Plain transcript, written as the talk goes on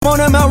on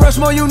the Mount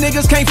Rushmore, you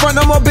niggas can't front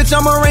no more, bitch.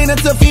 I'm a rain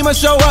until FEMA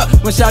show up.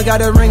 When shot got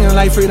it ringing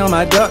like freedom,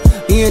 my duck.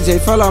 E&J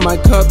fell on my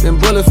cup, and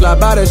bullets fly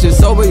by, that shit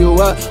sober you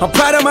up. I'm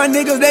proud of my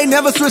niggas, they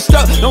never switched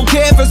up. Don't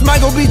care if it's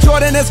Michael B.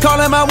 Jordan that's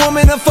calling my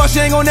woman a fuck, she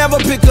ain't gon' never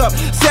pick up.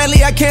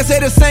 Sadly, I can't say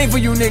the same for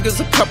you niggas.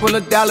 A couple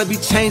of dollars be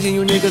changing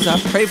you niggas. I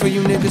pray for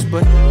you niggas,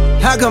 but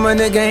how come a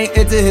nigga ain't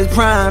into his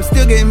prime?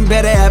 Still getting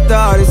better after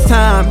all this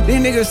time.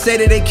 These niggas say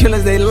that they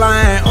killers, they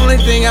lying. Only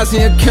thing I see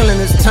a killing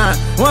is time.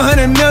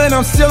 100 million,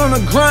 I'm still on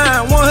the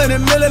grind. 100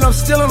 million, I'm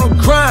still on the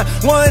grind.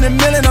 100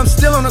 million, I'm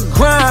still on the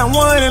grind.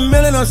 100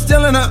 million, I'm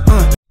still in the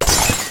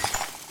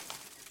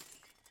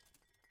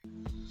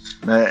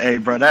Man, hey,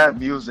 bro, that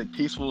music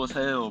peaceful as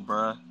hell,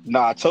 bro.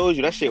 Nah, I told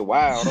you that shit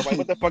wild. I'm like,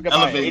 what the fuck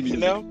about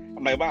H&M?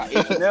 I'm like, about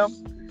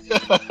H&M?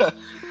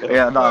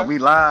 Yeah, no, we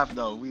live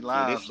though. We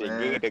live, yeah, this shit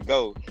man. Good to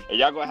go. And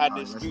y'all gonna have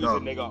to excuse the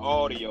nigga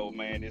audio,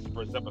 man. This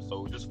first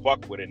episode, just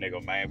fuck with it,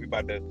 nigga, man. We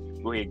about to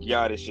go ahead and get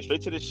out this shit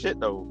straight to the shit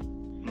though.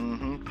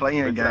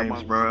 Playing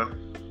games, bro.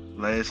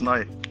 Last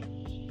night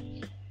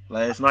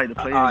the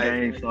playing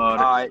games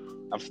started. All right.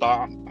 I'm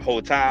starting the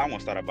whole time.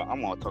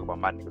 I'm gonna talk about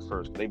my niggas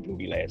first. They blew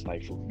me last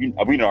night.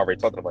 We know already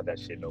talking about that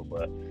shit though,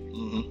 but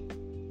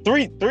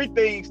three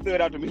things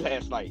stood out to me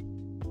last night.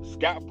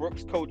 Scott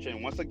Brooks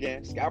coaching once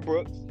again. Scott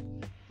Brooks.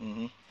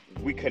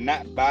 We could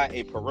not buy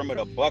a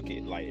perimeter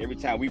bucket. Like every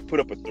time we put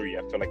up a three,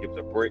 I feel like it was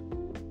a brick.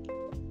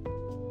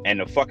 And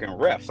the fucking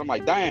refs, I'm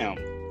like, damn.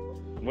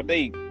 What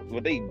they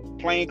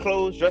plain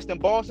clothes, dressed in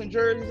Boston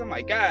jerseys? I'm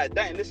like, God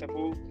dang, listen,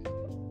 fool.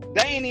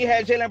 They ain't even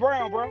had Jaylen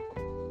Brown, bro.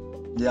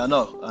 Yeah, I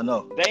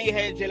know. They ain't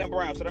had Jaylen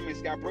Brown, so that means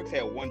Scott Brooks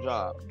had one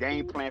job: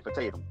 game plan for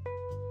Tatum.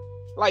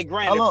 Like,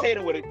 granted, if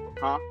Tatum with it,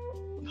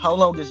 How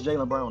long is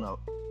Jaylen Brown out?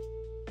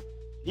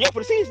 He out for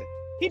the season.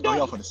 He done.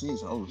 He out for the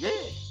season. Oh, yeah.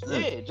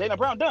 Jaylen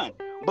Brown done.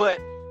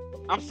 But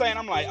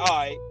I'm like, all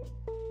right,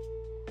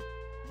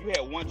 you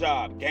had one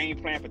job: game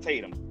plan for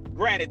Tatum.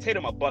 Granted,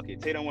 Tatum a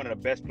bucket. Tatum one of the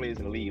best players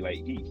in the league.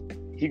 Like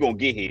he gonna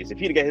get his. If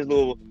he'd got his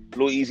little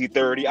easy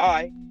 30, all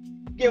right,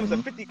 give us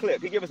a 50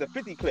 clip. He gave us a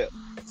 50 clip.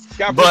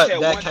 Scott Brooks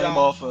had that one came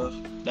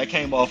job. That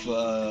came off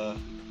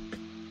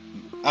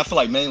I feel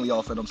like mainly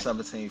off of them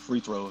 17 free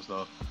throws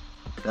though.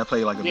 That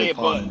played like a big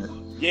part in it.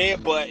 Yeah,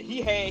 but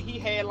he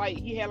had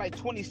like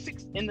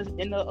 26 in the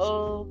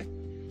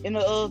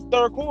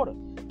third quarter.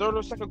 Third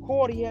or second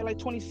quarter, he had like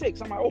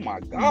 26. I'm like, oh my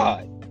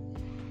God.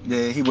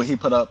 Yeah, he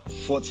put up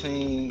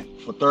 14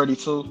 for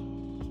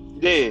 32.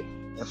 Yeah.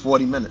 In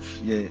 40 minutes.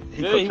 Yeah,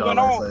 he went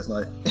on last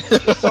night.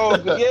 It's all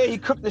good. Yeah, he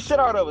cooked the shit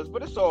out of us,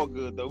 but it's all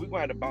good though. We're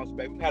gonna have to bounce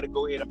back. We had to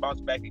go ahead and bounce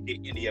back and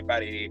get Indy up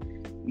out of here.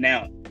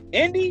 Now,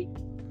 Indy,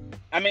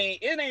 I mean,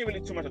 it ain't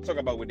really too much to talk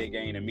about with their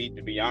game to me,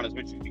 to be honest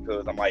with you,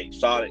 because I'm like,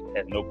 Charlotte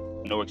has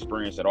no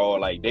experience at all.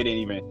 Like they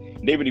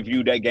really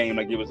viewed that game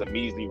like it was a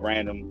measly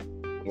random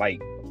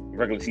like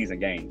regular season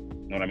game.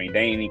 You know what I mean? They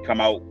ain't even come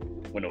out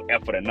with no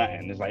effort or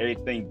nothing. It's like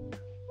everything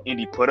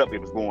Indy put up, it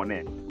was going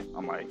in.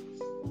 I'm like,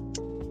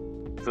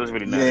 so there's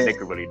really nothing they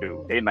could really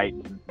do. Their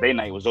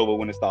night was over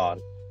when it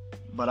started.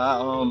 But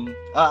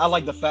I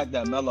like the fact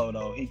that Melo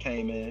though, he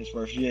came in his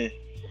first year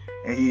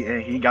and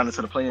he got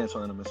into the play-in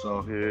tournament.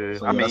 So yeah,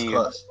 I mean,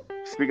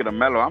 speaking of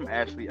Melo,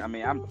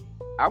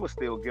 I would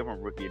still give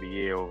him Rookie of the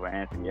Year over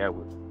Anthony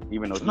Edwards,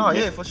 even though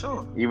for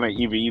sure.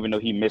 Even though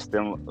he missed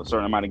them a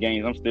certain amount of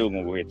games, I'm still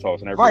gonna go ahead and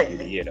toss him Rookie of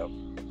the Year though.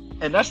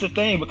 And that's the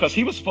thing, because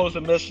he was supposed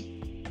to miss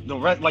the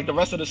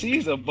rest of the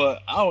season,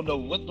 but I don't know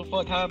what the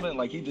fuck happened.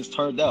 Like he just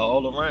turned out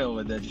all around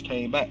and then just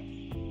came back.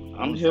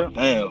 I'm here.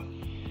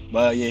 Damn.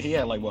 But yeah, he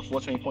had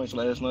 14 points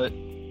last night.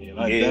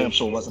 Damn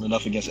sure wasn't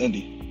enough against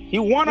Indy. He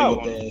one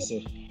of them.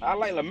 I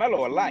like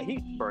LaMelo a lot.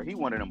 He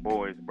one of them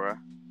boys, bro.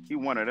 He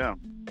one of them.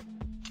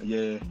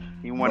 Yeah.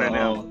 He one of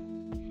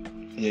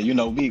them.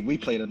 Yeah, we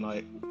play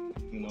tonight.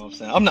 You know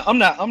what I'm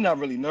saying? I'm not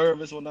really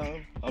nervous or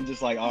nothing. I'm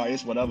just like, all right,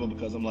 it's whatever,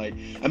 because I'm like,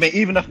 I mean,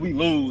 even if we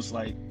lose,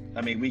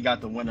 we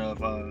got the winner of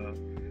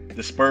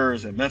the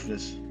Spurs and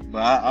Memphis, but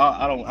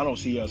I don't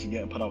see us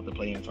getting put out the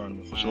play-in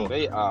tournament for sure.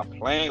 They are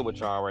playing with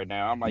y'all right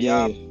now. I'm like,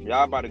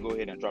 y'all about to go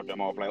ahead and drop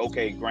them off. Like,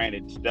 okay,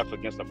 granted, Steph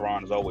against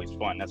LeBron is always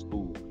fun. That's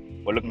cool.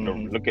 But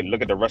look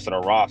at the rest of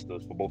the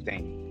rosters for both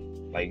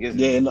teams. Like,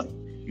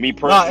 me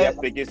personally, I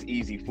think it's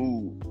easy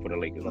food for the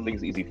Lakers. I think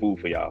it's easy food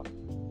for y'all.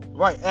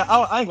 Right.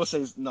 I ain't gonna say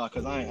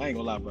because I ain't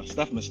gonna lie, bro.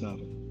 Steph been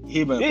snapping.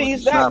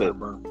 He's snapping,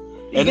 bro.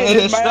 And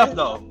it's Steph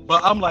though.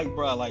 But I'm like,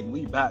 bro, like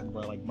we back,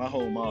 bro. Like my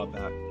whole mob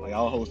back. Like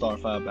our whole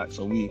starting five back.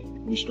 So we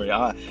straight.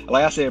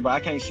 Like I said, bro, I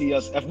can't see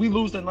us if we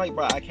lose tonight,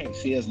 bro. I can't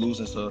see us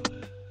losing to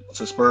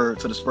the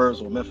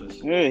Spurs or Memphis.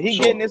 Yeah, he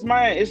getting his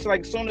mind. It's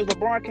like as soon as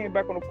LeBron came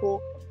back on the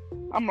court,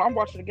 I'm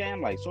watching the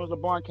game. Like as soon as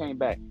LeBron came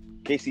back,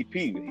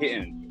 KCP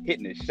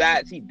hitting his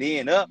shots. He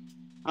D'ing up.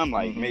 I'm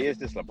like, man, it's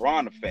this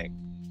LeBron effect.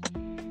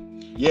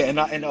 Yeah, and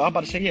I'm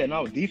about to say,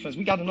 now defense,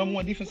 we got the number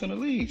one defense in the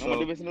league.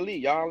 Defense in the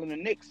league. Y'all in the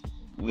Knicks.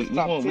 We're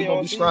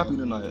gonna be scrappy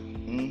tonight.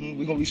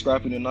 We're gonna be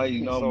scrappy tonight.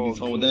 You know, we'll be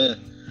toned down.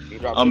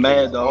 I'm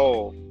mad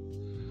though.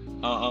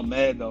 I'm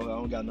mad though. I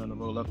don't got nothing to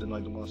roll up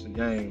tonight to watch the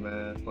game,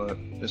 man. But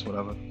it's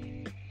whatever.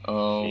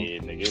 Yeah,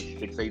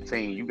 nigga, it's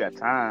 6:18. You got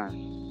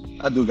time.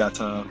 I do got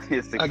time.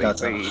 It's I got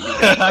time.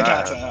 6:16. I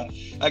got time.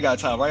 I got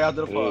time. Right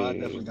after the pod, I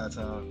definitely got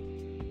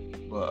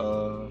time. But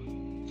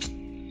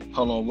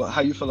hold on.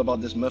 How you feel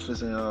about this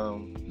Memphis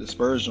and the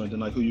Spurs joint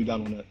tonight? Who you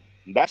got on that?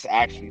 That's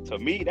actually, to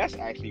me, that's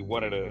actually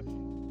one of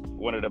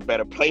the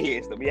better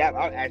players to me. I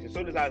actually, as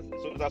soon as I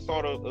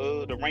saw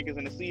the rankings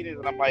and the seedings,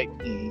 and I'm like,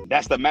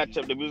 that's the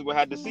matchup that we was gonna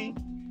have to see.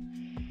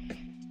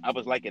 I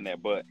was liking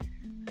that, but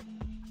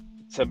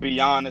to be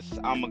honest,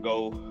 I'm gonna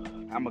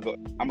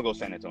go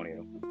San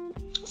Antonio.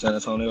 San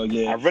Antonio,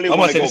 yeah. I really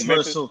want to go Spurs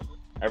Memphis. too.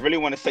 I really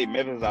want to say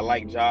Memphis. I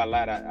like Ja a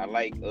lot. I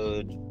like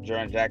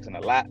Jaren Jackson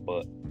a lot,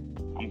 but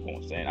I'm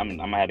going San. I'm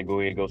gonna have to go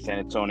ahead and go San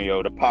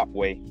Antonio the Pop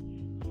way.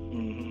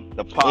 Mm-hmm.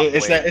 The Pop way.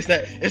 It's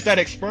that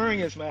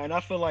experience, man.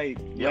 I feel like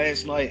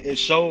last night it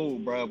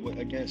showed, bro,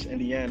 against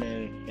Indiana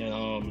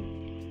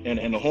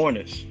and the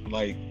Hornets.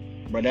 Like,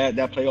 bro, that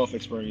playoff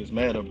experience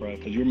mattered, bro.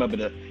 Because you remember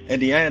the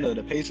Indiana,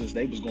 the Pacers,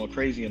 they was going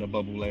crazy in the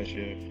bubble last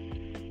year.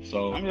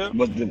 So, I'm here. I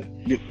was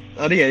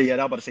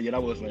about to say,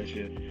 that was last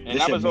year.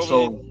 And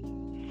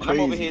I'm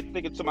over here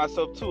thinking to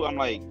myself too. I'm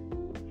like,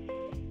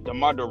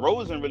 DeMar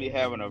DeRozan really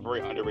having a very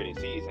underrated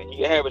season.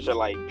 He averaged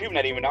I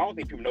don't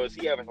think people notice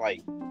he averaged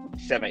like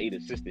 7-8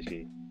 assists this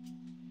year.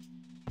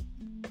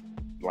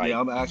 Like, yeah,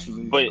 I'm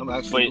actually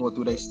going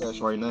through their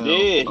stats right now.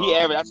 Yeah, he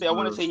averaged. I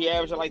want to say he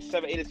averaged like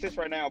 7-8 assists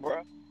right now,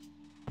 bro.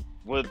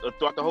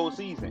 Throughout the whole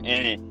season,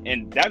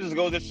 and that just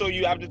goes to show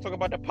you. I'm just talking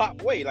about the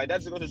Pop way. Like,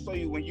 that just goes to show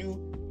you when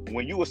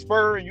you a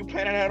Spur and you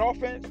playing in that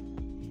offense.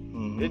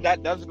 Mm-hmm.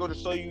 That's just going to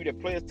show you that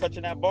players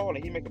touching that ball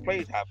and he making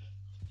plays happen.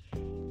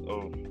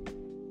 So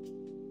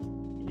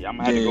yeah, I'm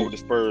gonna have to go with the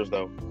Spurs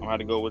though. I'm gonna have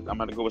to go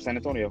with San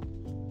Antonio.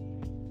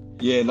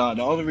 Yeah,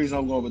 the only reason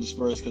I'm going with the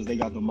Spurs because they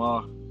got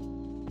DeMar.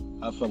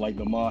 I feel like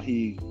DeMar,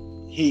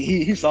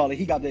 he's solid.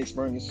 He got the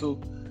experience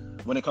too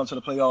when it comes to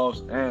the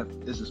playoffs.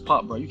 And this is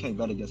Pop, bro. You can't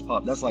bet against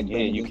Pop. That's like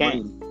you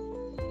can't.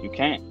 You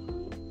can't.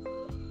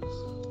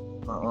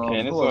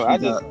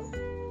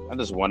 I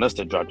just want us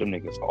to drop them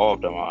niggas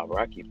off DeMar, bro.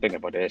 I keep thinking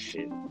about that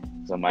shit.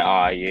 So I'm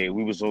like,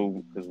 we was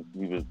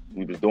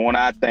doing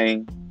our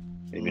thing.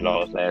 And we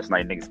lost last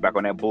night. Niggas back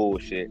on that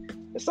bullshit.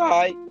 It's all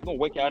right. We're gonna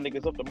wake y'all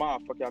niggas up tomorrow.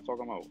 Fuck y'all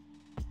talking about.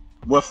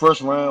 What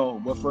first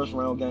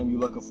round game you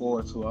looking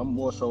forward to? I'm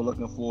more so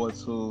looking forward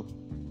to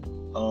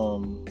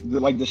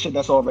like the shit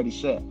that's already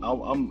set.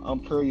 I'm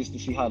curious to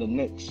see how the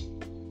Knicks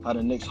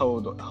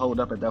hold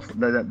up at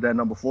that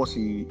number 4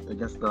 seed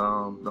against the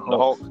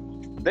Hawks.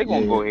 They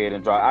gonna go ahead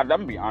and try. I'm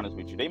gonna be honest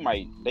with you. They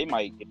might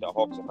get the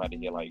Hawks up out of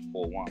here like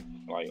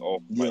 4-1, like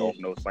off no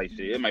slight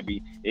shit. It might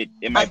be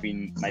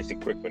nice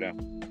and quick for them.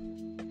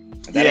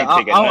 And that ain't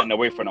taking nothing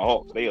away from the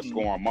Hawks. They a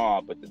scoring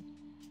mob,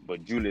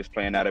 but Julius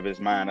playing out of his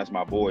mind. That's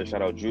my boy.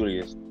 Shout out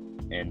Julius.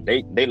 And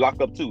they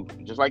lock up too,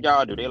 just like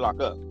y'all do. They lock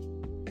up.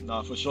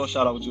 Nah, for sure.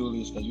 Shout out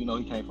Julius because he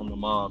came from the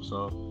mob,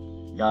 so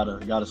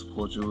gotta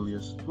support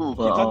Julius. Who?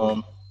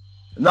 But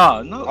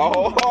no.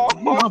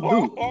 I'm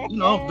Duke.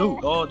 I'm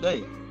Duke all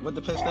day. Went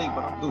to Penn State,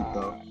 but I'm Duke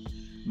though.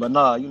 But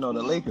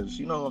the Lakers.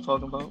 You know what I'm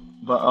talking about.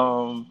 But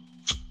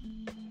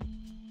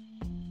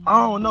I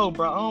don't know,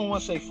 bro. I don't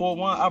want to say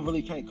 4-1. I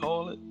really can't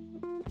call it.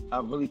 Bro.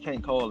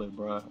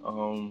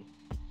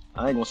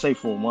 I ain't gonna say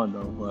 4-1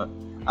 though, but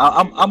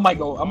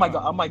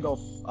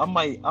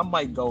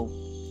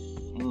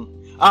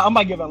I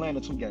might give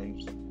Atlanta 2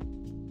 games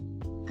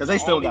because they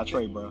still got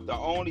Trey, bro. The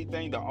only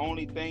thing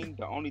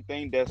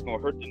that's gonna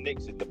hurt the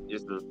Knicks is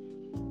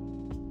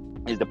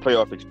the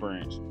playoff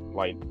experience.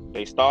 Like,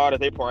 they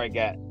probably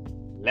got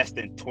less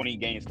than 20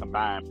 games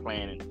combined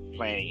playing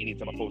any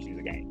type of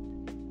postseason game,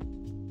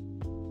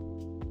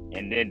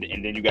 and then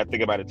you got to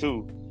think about it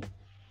too.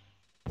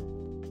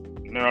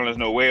 Nerlens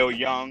Noel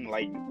young,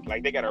 like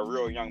they got a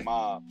real young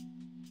mob.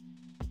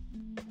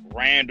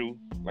 Randall,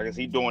 like, is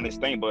he doing this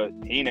thing, but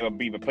he ain't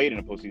never even played in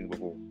the postseason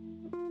before.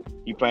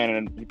 He playing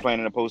in the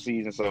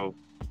postseason, so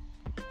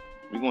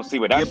we're gonna see.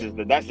 But that's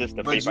just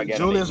the faith I got.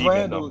 Julius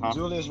Randall,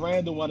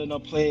 one of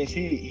them players.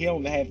 He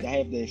don't have to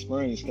have the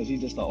experience because he's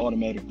just an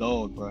automatic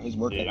dog, bro. His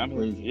work ethic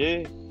crazy.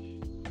 Yeah,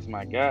 that's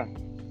my guy.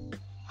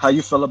 How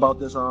you feel about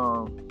this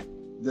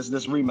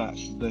this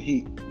rematch, the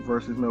Heat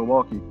versus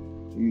Milwaukee?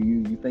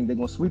 You think they're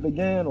gonna sweep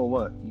again or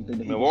what? You think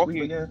they're gonna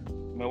sweep again?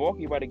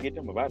 Milwaukee about to get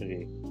them about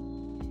it.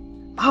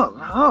 I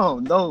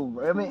don't know,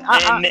 bro. I mean,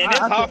 it's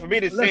hard for me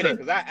to say that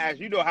because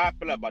you know how I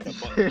feel about the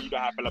Bucks. You know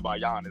how I feel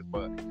about Giannis,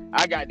 but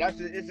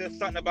it's just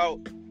something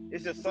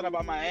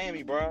about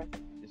Miami, bro.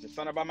 It's just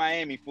something about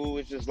Miami, fool.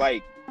 It's just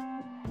like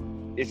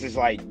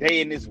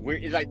they in this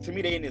weird. It's like, to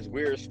me, they in this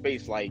weird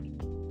space. Like,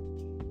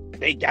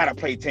 they gotta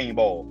play team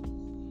ball.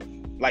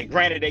 Like,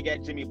 granted, they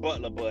got Jimmy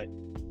Butler, but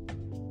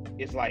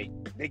it's like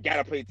they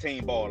gotta play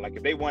team ball. Like,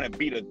 if they want to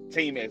beat a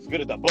team as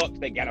good as the Bucks,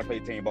 they gotta play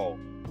team ball.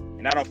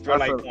 And I don't feel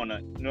like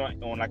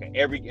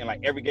every game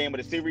of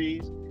the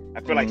series,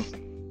 I feel like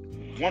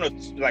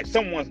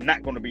someone's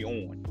not going to be on.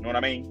 You know what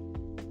I mean?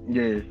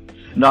 Yeah.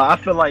 No, I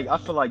feel like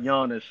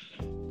Giannis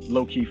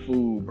low key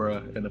fool, bro,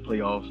 in the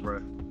playoffs,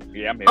 bro.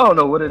 Yeah, I don't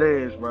know what it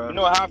is, bro. You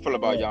know how I feel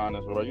about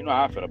Giannis, bro. You know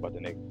how I feel about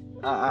the nigga.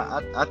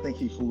 I think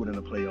he fooled in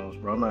the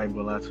playoffs, bro. I'm not even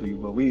gonna lie to you,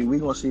 but we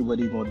gonna see what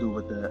he's gonna do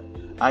with that.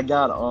 I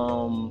got a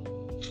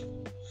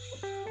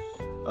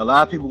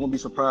lot of people gonna be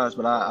surprised,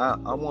 but I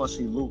want to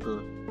see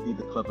Luka beat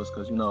the Clippers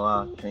because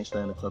I can't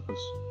stand the Clippers.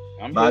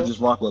 I just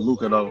rock with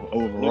Luka though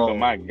overall. Luka,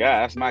 my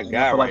guy, that's my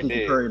guy right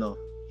there.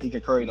 He can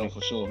curry them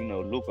for sure.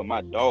 Luka,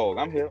 my dog.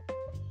 I'm here.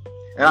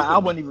 And I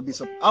wouldn't even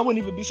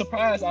be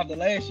surprised after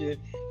last year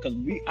because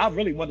I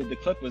really wanted the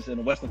Clippers in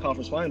the Western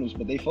Conference Finals,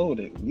 but they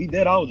folded. We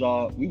did our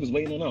job. We was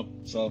waiting on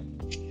them. So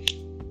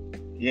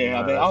yeah,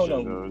 I mean I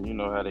don't know. You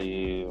know how they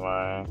is,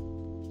 man.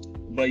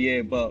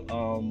 But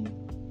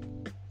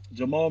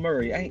Jamal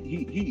Murray,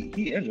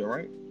 he injured,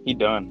 right? He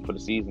done for the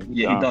season.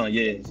 He done.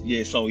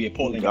 Yeah. So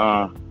Portland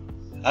got him.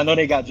 I know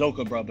they got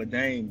Joker, bro, but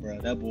dang, bro,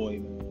 that boy,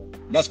 man,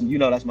 that's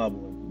my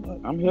boy.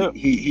 But I'm here.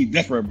 He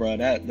different, bro.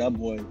 That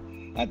boy,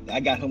 I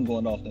got him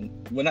going off.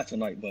 Well, not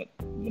tonight, but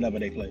whenever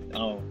they play.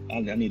 I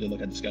need to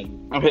look at the schedule.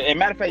 And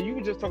matter of fact, you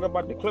were just talking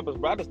about the Clippers,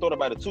 bro. I just thought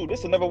about it too. This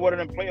is another one of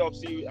them playoff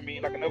series. I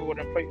mean, like another one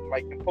of them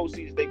the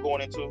postseasons they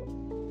going into,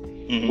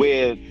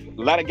 where a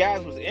lot of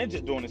guys was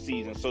injured during the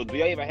season. So do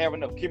y'all even have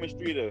enough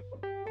chemistry to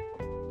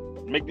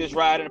make this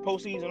ride in the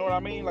postseason? You know what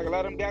I mean? Like a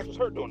lot of them guys was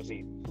hurt during the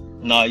season.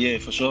 Nah, yeah,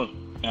 for sure.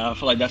 And I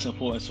feel like that's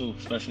important too,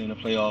 especially in the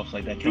playoffs,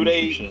 like that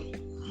chemistry shit.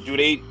 Do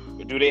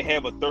they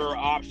have a third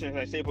option?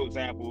 Like say for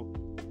example,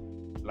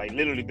 like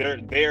literally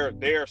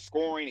their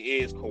scoring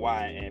is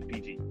Kawhi and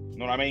PG. You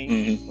know what I mean?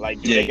 Mm-hmm.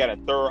 Like they got a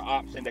third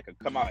option that could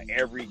come out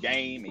every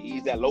game and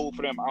ease that load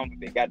for them? I don't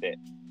think they got that.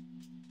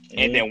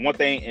 Yeah. And then one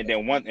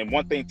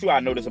thing too I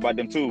noticed about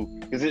them too,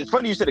 because it's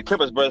funny you said the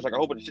Clippers, bro. It's like I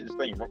hope this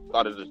thing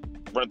started just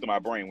running through my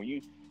brain. When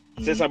you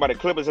said something about the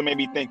Clippers, it made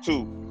me think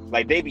too,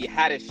 like they be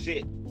hot as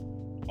shit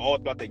all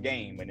throughout the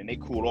game, and then they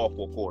cool off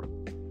for a quarter.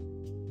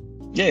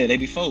 Yeah, they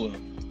be forward.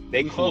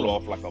 They cool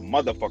off like a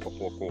motherfucker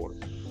for a quarter.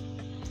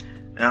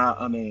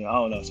 I mean, I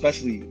don't know.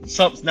 Especially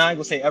some. Now I ain't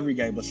gonna say every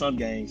game, but some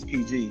games,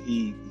 PG,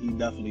 he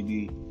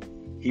definitely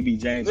be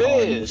James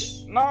Harden.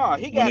 Nah,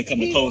 he got when they come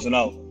to closing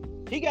out.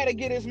 He got to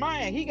get his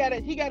mind. He got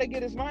to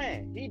get his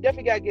mind. He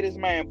definitely got to get his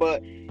mind.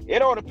 But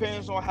it all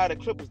depends on how the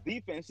Clippers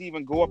defense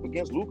even go up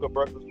against Luka,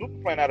 bro. Because Luka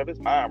playing out of his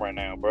mind right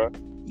now, bro.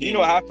 You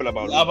know how I feel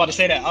about it. I was about to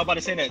say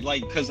that,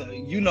 like, because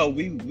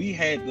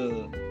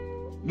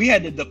we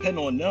had to depend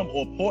on them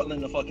or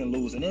Portland to fucking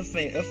lose, and it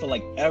felt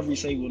like every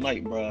single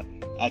night, bro.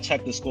 I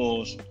checked the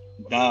scores.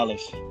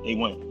 Dallas, they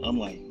win. I'm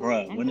like,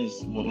 bro, when they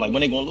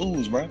gonna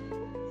lose, bro?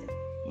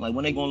 Like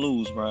when they gonna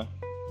lose, bro?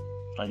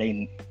 Like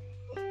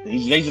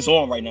they just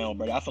on right now,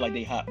 bro. I feel like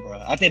they hot,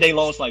 bro. I think they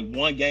lost like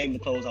one game to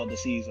close out the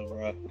season,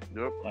 bro.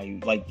 Yep.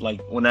 Like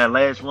on that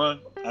last run,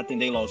 I think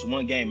they lost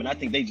one game, and I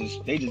think they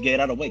just get it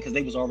out of the way because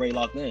they was already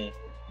locked in.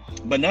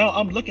 But now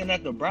I'm looking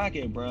at the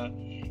bracket, bro.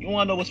 You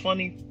wanna know what's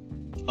funny?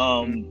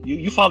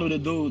 You follow the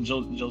dude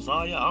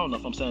Josiah? I don't know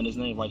if I'm saying his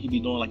name right. He be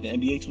doing like the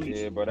NBA tweets.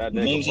 Yeah, but that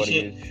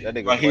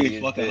nigga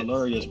he's fucking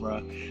hilarious, bro.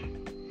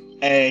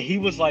 And he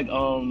was like,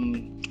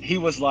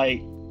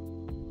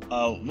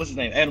 what's his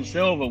name? Adam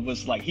Silver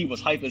was like, he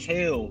was hype as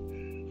hell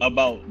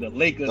about the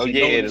Lakers. Oh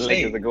yeah, the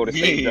Lakers that go to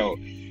state though.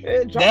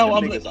 Now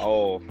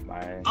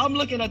I'm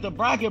looking at the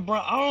bracket,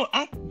 bro.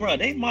 Bro,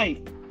 they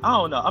might. I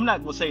don't know. I'm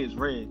not gonna say it's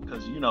red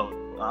because I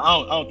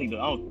don't think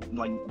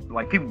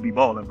like people be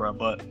balling, bro.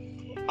 But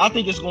I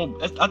think it's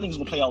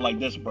gonna play out like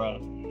this, bro.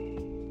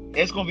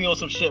 It's gonna be on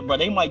some shit, bro.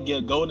 They might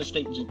get Golden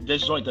State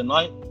this joint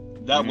tonight.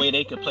 That way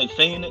they could play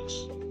Phoenix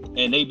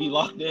and they be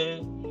locked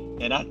in.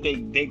 And I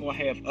think they gonna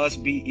have us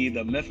beat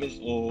either Memphis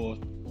or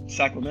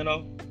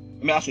Sacramento.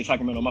 I mean, I say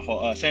Sacramento, my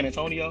fault. San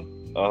Antonio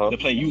to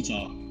play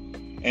Utah.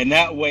 And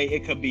that way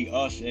it could be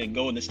us and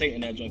Golden State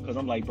in that joint. Because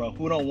I'm like, bro,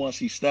 who don't want to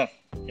see Steph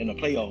in the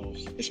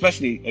playoffs,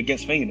 especially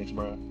against Phoenix,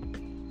 bro?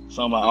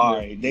 So I'm like, all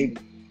right,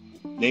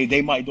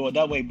 they might do it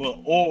that way,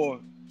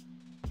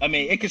 I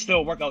mean, it could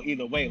still work out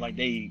either way. Like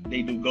they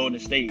do Golden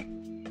State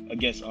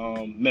against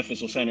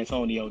Memphis or San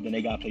Antonio, then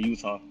they gotta play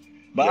Utah.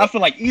 But I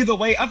feel like either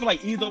way,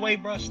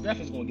 bro, Steph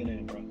is gonna get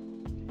in, bro.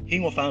 He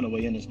gonna find a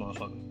way in this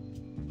motherfucker.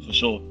 For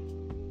sure.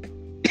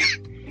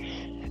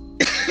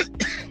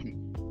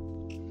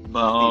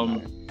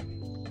 But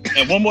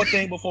and one more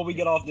thing before we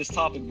get off this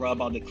topic, bro,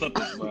 about the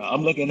Clippers, bro.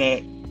 I'm looking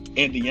at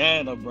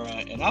Indiana, bro,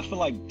 and I feel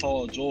like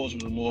Paul George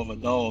was more of a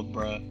dog,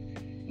 bro,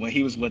 when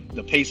he was with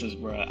the Pacers,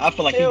 bro. I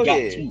feel like he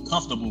got too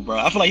comfortable, bro.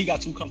 I feel like he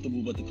got too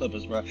comfortable with the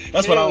Clippers, bro.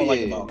 That's what I don't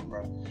like about him,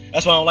 bro.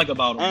 That's what I don't like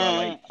about him, bro.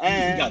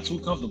 Like he got too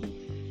comfortable.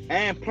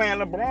 And playing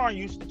LeBron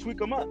used to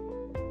tweak him up.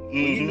 When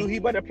you knew he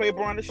about to play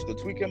LeBron, they used to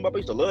tweak him up. I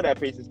used to love that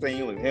Pacers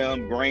team with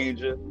him,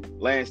 Granger,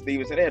 Lance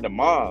Stevenson. They had the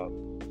mob.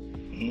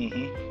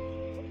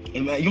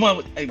 And man, you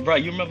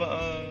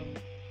remember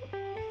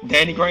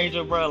Danny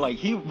Granger, bro? Like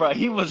he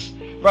was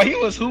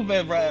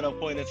hooping, bro, at a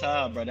point in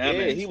time, bro. That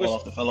man fell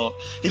off the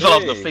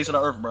face of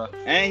the earth, bro.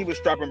 And he was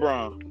strapping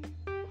Brown.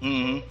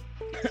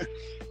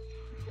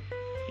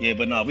 Yeah,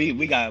 but no,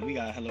 we got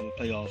a hell of a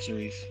playoff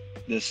series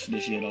this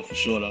year though, for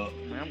sure though.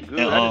 Man, I'm good.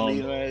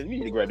 And, we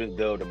need to grab this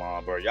dub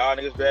tomorrow, bro. Y'all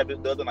niggas grab this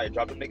dub tonight,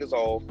 drop them niggas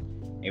off,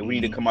 and we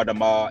need to come out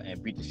tomorrow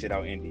and beat the shit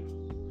out Indy.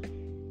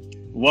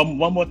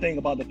 One more thing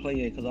about the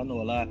play-in, because I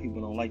know a lot of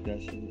people don't like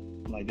that shit.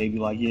 Like they be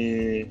like,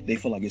 yeah, they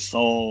feel like it's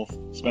soft,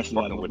 especially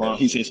like LeBron.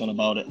 He said something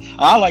about it.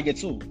 I like it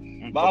too,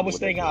 but I was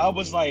thinking, I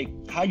was like,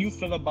 how you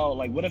feel about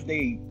like, what if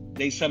they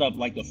set up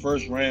like the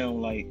first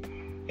round like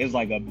it's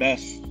like a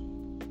best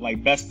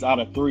out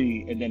of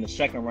 3, and then the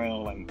second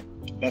round like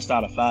best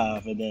out of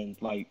 5, and then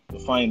like the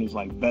finals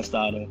like best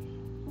out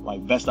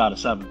of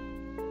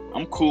 7.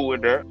 I'm cool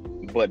with that,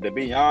 but to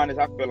be honest,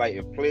 I feel like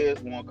if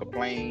players want to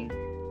complain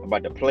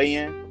about the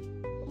play-in.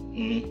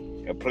 Mm-hmm.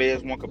 If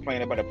players won't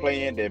complain about the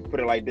play-in, then put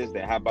it like this: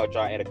 then how about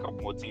y'all add a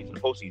couple more teams to the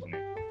postseason?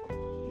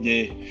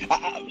 Yeah,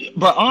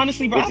 but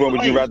honestly, bro, which one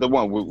would you rather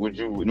want? Would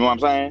you know what I'm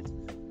saying?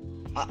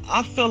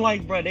 I feel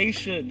like, bro, they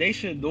should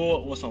do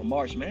it with some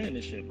March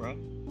Madness shit, bro.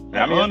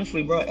 I mean,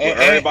 honestly, bro,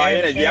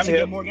 everybody the fans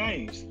get more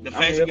games. The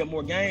fans get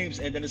more games,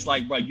 and then it's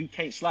like, bro, you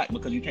can't slack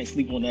because you can't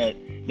sleep on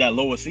that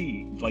lower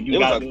seed. Like you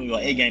gotta do your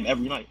A game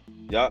every night.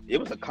 Yeah, it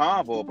was a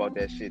convo about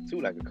that shit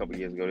too. Like a couple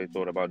years ago, they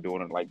thought about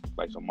doing it like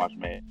some March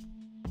Madness.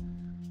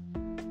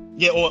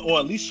 Yeah, or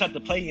at least set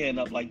the play-in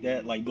up like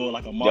that, like go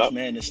like a March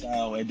Madness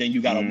style, and then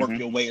you gotta work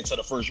your way into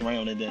the first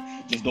round, and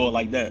then just do it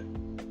like that.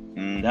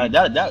 Mm-hmm.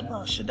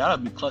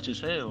 That'd be clutch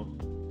as hell.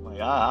 Like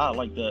I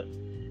like that.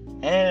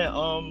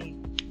 And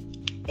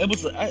it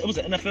was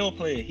an NFL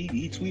player.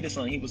 He tweeted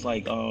something. He was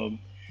like,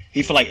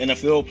 he feel like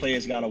NFL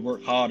players gotta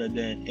work harder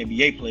than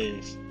NBA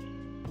players,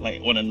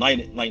 like on a night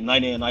in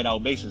and night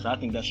out basis. I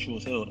think that's true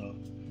as hell though.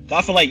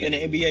 I feel like in the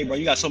NBA, bro,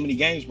 you got so many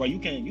games, bro. You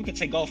can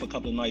take off a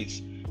couple of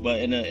nights.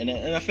 But in the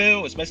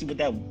NFL, especially with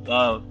that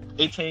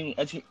 18,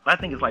 I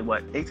think it's like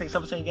what, 18,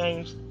 17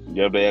 games?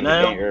 Yeah, they had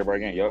the game,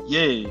 everybody game, yep.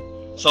 Yeah.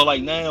 So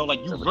like now,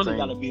 like you really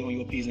gotta be on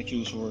your P's and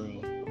Q's for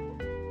real.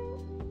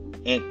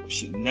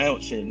 And now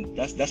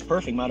that's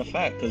perfect, matter of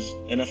fact, because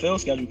NFL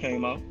schedule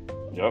came out.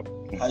 Yep.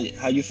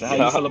 How you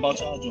feel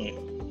about y'all joint?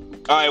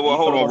 All right, well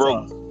hold on,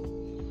 bro.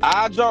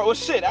 Our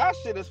shit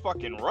is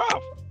fucking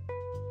rough.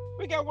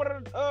 We got one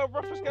of the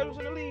roughest schedules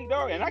in the league,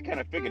 dog. And I kind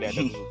of figured that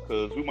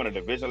because we won a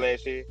division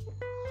last year.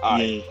 All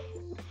right. Yeah.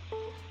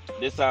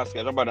 This our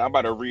schedule. I'm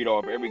about to read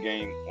off every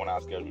game on our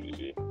schedule this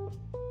year.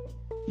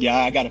 Yeah,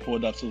 I got it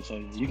pulled up too,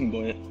 so you can go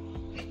ahead.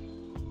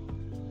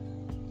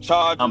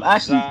 Chargers.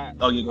 Actually, Giants,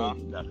 oh, you go.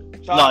 No.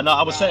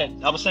 I was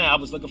saying I was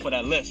looking for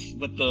that list,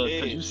 but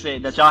because you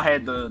said that y'all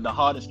had the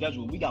hardest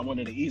schedule. We got one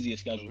of the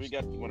easiest schedules. We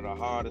got one of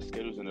the hardest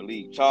schedules in the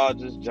league.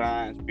 Chargers,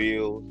 Giants,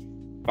 Bills,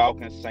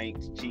 Falcons,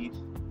 Saints, Chiefs,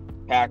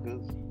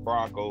 Packers,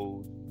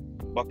 Broncos,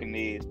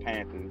 Buccaneers,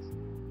 Panthers,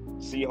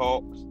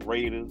 Seahawks,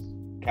 Raiders,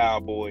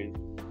 Cowboys,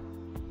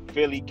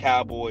 Philly,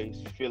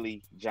 Cowboys,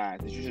 Philly,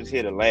 Giants. Did you just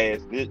hear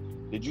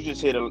Did you just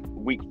hit a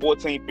week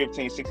 14,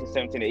 15, 16,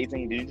 17,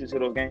 18? Did you just hit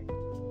those games?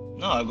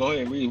 No, go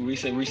ahead.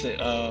 Reset.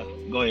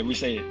 Go ahead.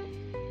 Reset it.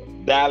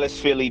 Dallas,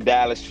 Philly,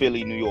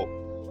 New York.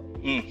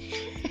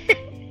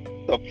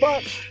 The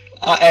fuck?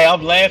 Hey,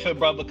 I'm laughing,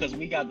 bro, because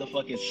we got the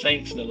fucking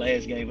Saints the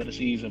last game of the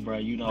season, bro.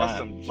 You know, that's I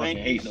some fucking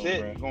hate them,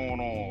 shit bro.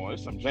 going on.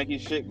 There's some janky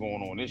shit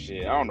going on this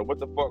year. I don't know what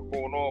the fuck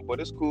going on, but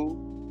it's cool.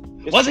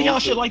 Wasn't y'all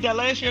shit like that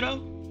last year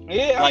though?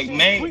 Yeah, like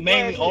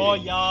mainly all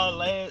y'all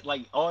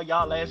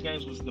last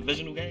games was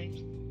divisional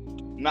games.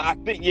 No, I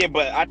think the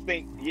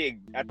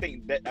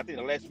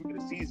last week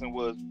of the season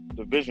was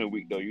division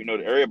week though. You know,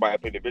 everybody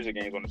played division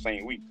games on the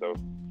same week, so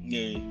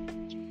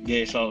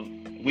yeah. So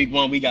week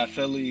 1 we got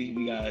Philly,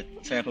 we got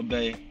Tampa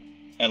Bay,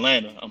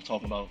 Atlanta. I'm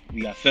talking about.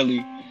 We got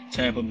Philly,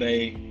 Tampa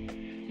Bay,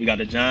 we got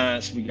the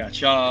Giants, we got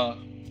y'all.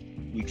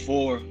 Week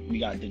 4 we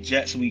got the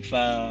Jets. Week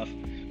 5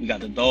 we got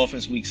the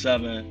Dolphins. Week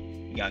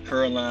 7 we got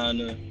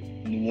Carolina,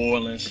 New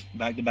Orleans,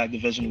 back-to-back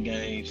divisional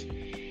games.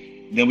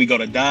 Then we go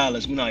to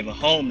Dallas. We're not even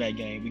home that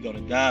game. We go to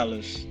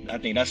Dallas. I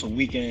think that's a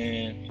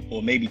weekend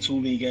or maybe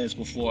 2 weekends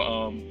before.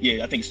 I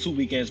think it's 2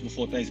 weekends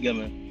before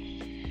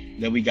Thanksgiving.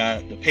 Then we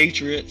got the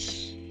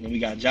Patriots. Then we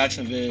got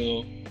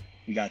Jacksonville.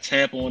 We got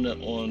Tampa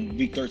on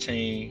week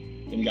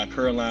 13. Then we got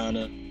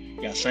Carolina.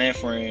 We got San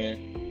Fran.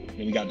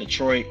 Then we got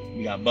Detroit.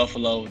 We got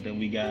Buffalo. Then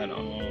we got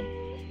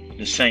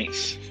the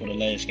Saints for the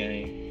last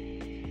game.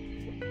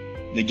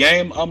 The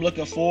game I'm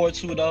looking forward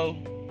to, though,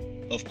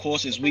 of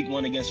course, is week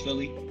 1 against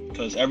Philly.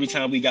 Because every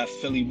time we got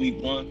Philly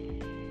week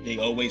 1, they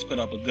always put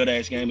up a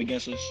good-ass game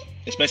against us.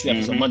 Especially if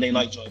it's a Monday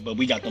night joint. But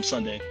we got them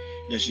Sunday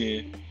this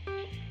year.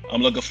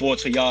 I'm looking forward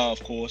to y'all,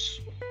 of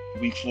course.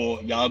 Week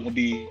 4, y'all going to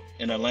be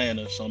in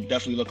Atlanta. So I'm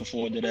definitely looking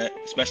forward to that.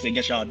 Especially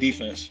against y'all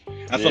defense.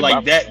 I feel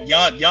like that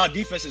y'all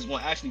defense is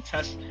going to actually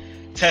test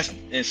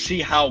and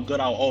see how good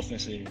our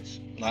offense is.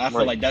 Like, I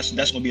feel like that's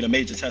going to be the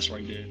major test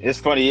right there. It's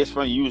funny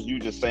you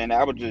just saying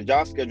that. I was just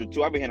y'all schedule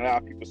too. I've been hearing a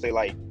lot of people say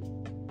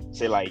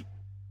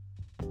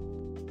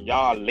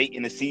y'all late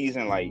in the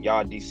season, like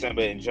y'all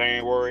December and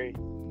January,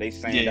 they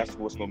saying that's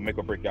what's gonna make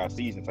or break y'all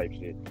season type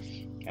shit.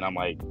 And I'm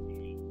like,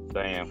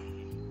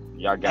 damn,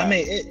 y'all got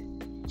it is,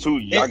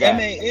 3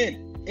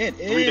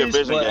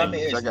 division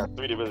games. I got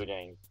 3 division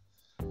games.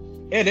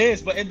 It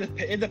is, but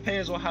it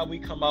depends on how we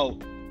come out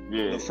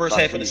the first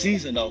half of the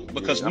season though,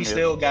 because we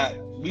still got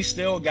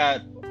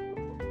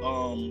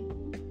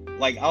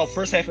like our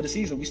first half of the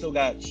season, we still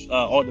got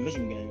all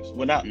division games. niggas.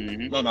 Well, not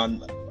Mhm. no,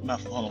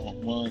 not hold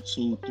on. 1,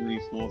 2, 3,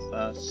 4,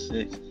 5,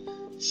 6,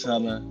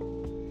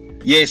 7.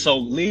 Yeah, so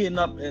leading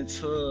up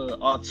into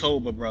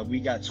October, bro, we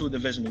got 2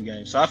 divisional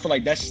games. So I feel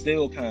like that's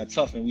still kind of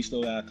tough, and we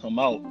still gotta come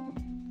out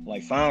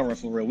like firing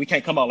for real. We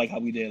can't come out like how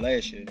we did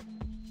last year.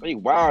 They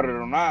wilder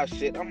than our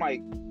shit. I'm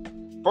like,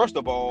 first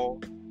of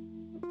all,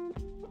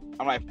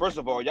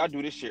 y'all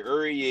do this shit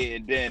every year,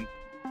 and then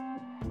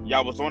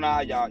y'all was on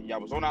our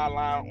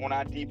line on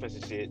our defense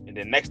and shit, and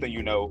then next thing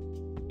you know,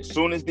 as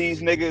soon as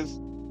these niggas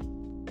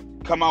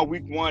come out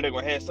week 1, they're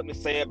gonna have something to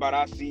say about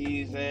our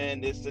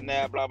season, this and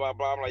that, blah blah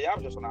blah. I'm like, y'all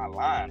was just on our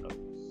line though.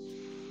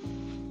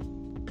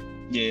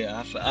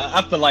 Yeah,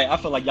 I feel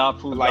like y'all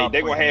proved Like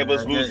they gonna point, have man,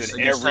 us losing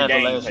against every Tampa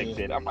game last type year.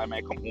 shit. I'm like,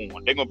 man, come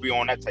on. They gonna be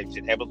on that type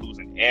shit, have us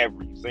losing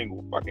every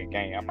single fucking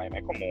game. I'm like,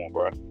 man, come on,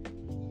 bro.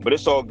 But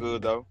it's all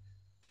good though.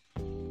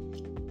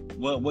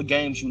 What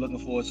games you looking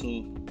forward to?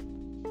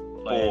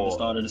 Like at the For-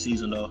 start of the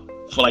season though,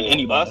 for like for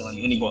anybody, us- like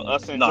any for game.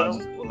 us in Nah,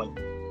 general? like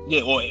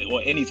yeah,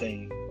 or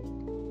anything.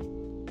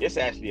 It's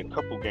actually a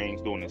couple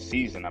games during the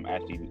season. I'm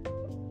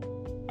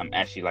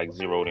actually like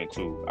zeroed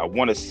into. I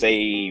want to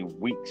say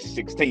week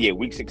 16. Yeah,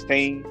 week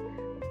 16.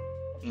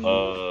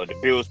 Mhm. The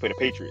Bills play the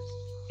Patriots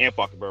in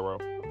Foxborough.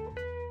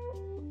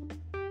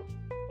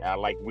 I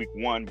like week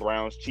 1.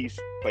 Browns Chiefs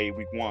play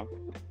week 1.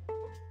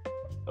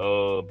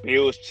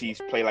 Bills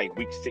Chiefs play like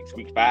week 6,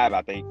 week 5,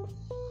 I think.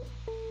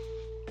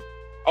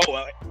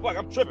 Oh, fuck,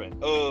 I'm tripping.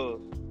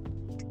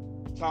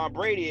 Tom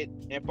Brady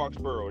in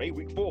Foxborough. They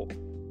week 4.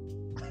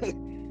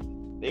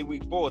 They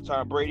week 4.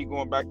 Tom Brady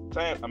going back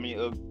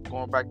to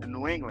going back to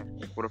New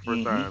England for the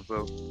first time.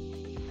 So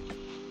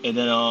And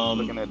then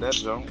looking at that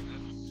zone.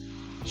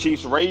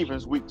 Chiefs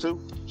Ravens week 2.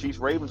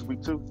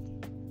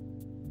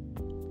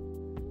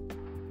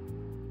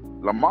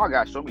 Lamar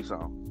got to show me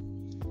something.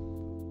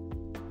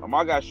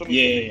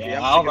 yeah,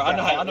 something.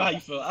 I know how you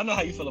feel. I know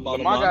how you feel about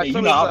Lamar Lamar. got You show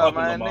know me I rock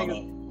something, with man. Lamar.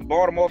 Niggas,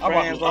 Baltimore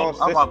fans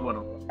all I rock with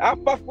him. I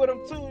fuck with them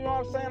too, you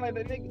know what I'm saying? Like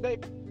the niggas, they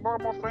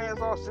Baltimore fans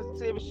all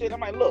sensitive and shit. I'm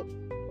like, look,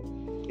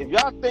 if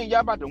y'all think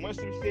y'all about to win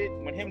some shit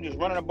when him just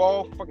running the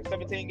ball for fucking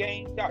 17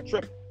 games, y'all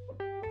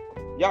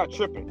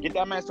tripping. Get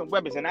that man some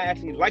weapons. And I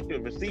actually like the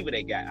receiver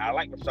they got. I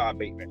like Rashad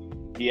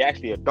Bateman. He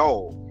actually a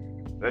dog.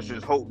 Let's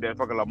just hope that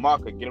fucking Lamar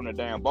could get him the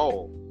damn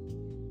ball.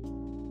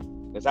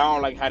 Because I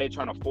don't like how they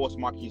trying to force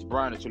Marquise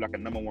Brown into like a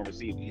number 1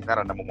 receiver. He's not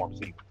a number 1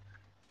 receiver.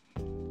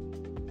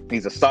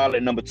 He's a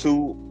solid number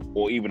 2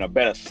 or even a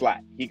better slot.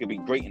 He could be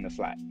great in the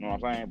slot. You know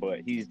what I'm saying? But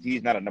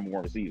he's not a number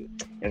 1 receiver.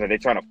 And so they're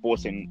trying to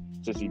force him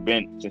since he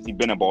been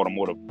in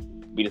Baltimore to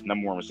be this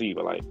number 1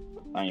 receiver. Like,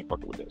 I ain't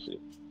fucking with that shit.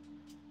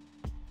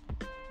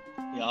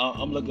 Yeah,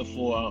 I'm looking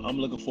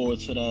forward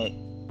to that,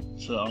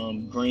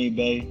 to Green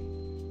Bay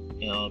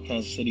and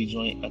Kansas City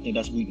joint. I think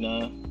that's week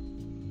 9.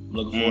 I'm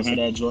looking forward to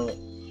that joint.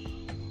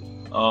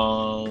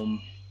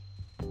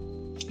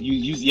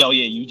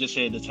 You just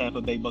said the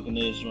Tampa Bay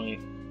Buccaneers joint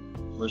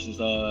versus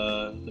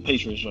the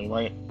Patriots joint,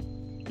 right?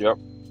 Yep.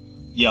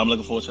 Yeah, I'm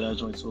looking forward to that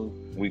joint too.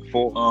 Week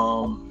 4.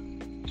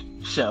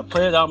 A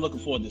player that I'm looking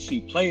forward to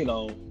see play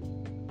though.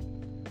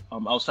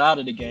 Outside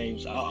of the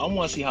games, I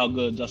want to see how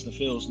good Justin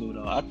Fields do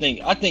though. I think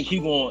he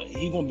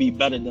gonna be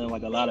better than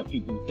like a lot of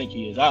people think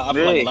he is. I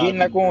feel like he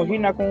not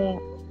going.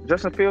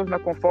 Justin Fields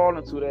not going to fall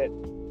into that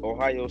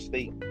Ohio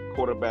State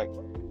quarterback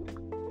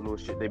little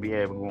shit they be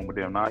having going with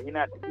them. Nah, he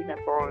not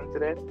falling into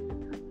that.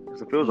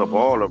 Justin Fields a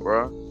baller,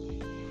 bro.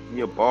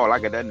 He a ball. I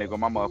got that nigga on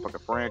my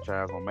motherfucking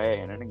franchise on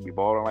Madden. That nigga be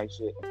balling like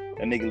shit.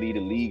 That nigga lead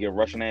the league in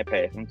rushing and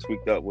passing. I'm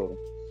tweaked up with him.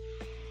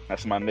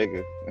 That's my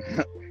nigga.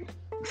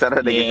 Shout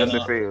out nigga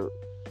Justin Fields.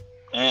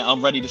 And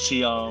I'm ready to see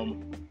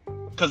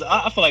because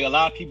I feel like a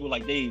lot of people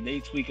like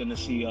they tweaking to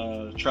see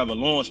Trevor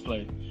Lawrence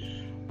play.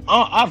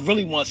 I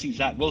really want to see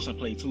Zach Wilson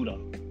play too though.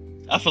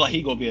 I feel like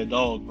he gonna be a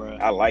dog, bro.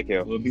 I like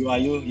him. With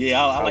BYU,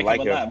 yeah, I like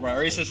him a lot, bro.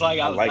 Ever since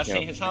I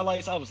seen his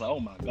highlights, I was like,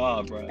 oh my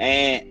god, bro.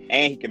 And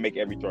he can make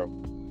every throw.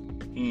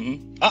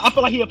 I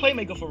feel like he a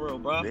playmaker for real,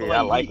 bro. I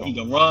feel like he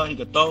can run, he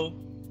can throw.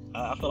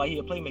 I feel like he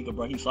a playmaker,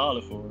 bro. He's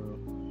solid for real.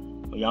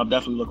 But yeah, I'm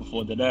definitely looking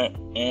forward to that.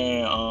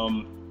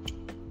 And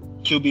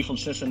QB from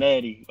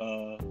Cincinnati,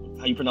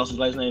 how you pronounce his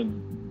last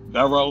name?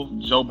 Joe Burrow.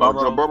 Joe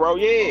Burrow,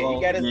 yeah. Burrow,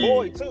 he got his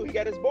boy too. He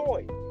got his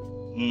boy.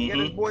 Mm-hmm. He got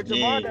his boy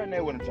Jamar down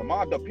there with him.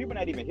 Jamar, though, people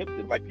not even hip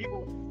to like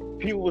people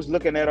was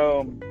looking at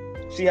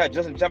see how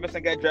Justin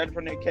Jefferson got drafted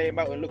from there, came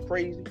out and looked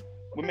crazy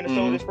with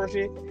Minnesota this first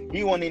year.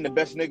 He wasn't even the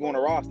best nigga on the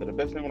roster. The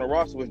best nigga on the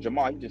roster was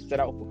Jamar. He just set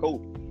out for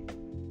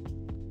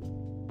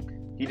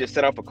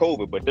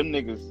COVID. But them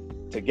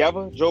niggas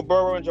together, Joe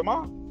Burrow and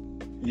Jamar,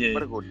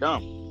 better go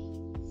dumb.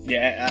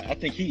 Yeah, I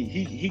think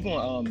he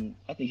going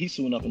I think he's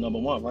suiting up at number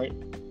 1, right?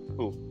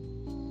 Who?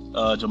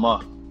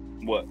 Jamar.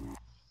 What?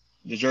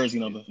 The jersey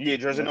number. Yeah,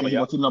 jersey number.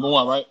 Yeah, number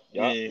 1, right?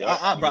 Yep.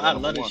 I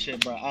love this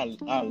shit, bro. I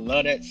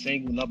love that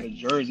single number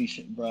jersey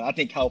shit, bro. I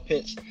think Kyle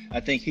Pitts. I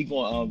think he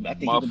going. I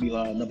think he gonna be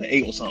number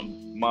 8 or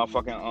something.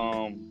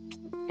 Motherfucking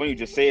when you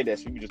just said that,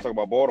 so we just talk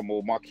about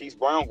Baltimore. Marquise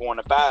Brown going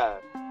to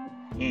 5.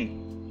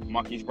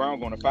 Marquise Brown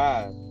going to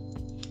 5.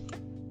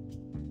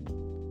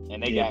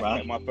 And they Yeah,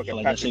 got bro. I motherfucking feel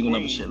like that Patrick single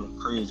Queen. number shit look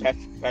crazy.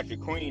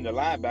 Patrick Queen, the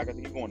linebacker, I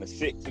think he's going to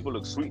 6. He gonna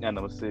look sweet at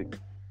number 6.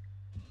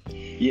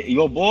 Yeah,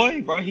 your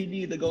boy, bro, he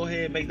need to go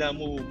ahead and make that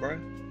move, bro.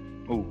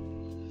 Who?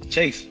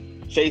 Chase.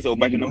 Chase, He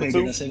back need in to go number ahead and 2.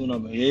 get that single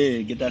number.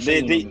 Yeah, get that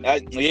single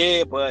number.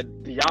 Yeah,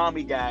 but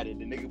Diami got it.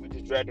 The nigga we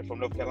just drafted from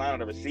North Carolina,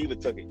 the receiver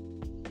took it.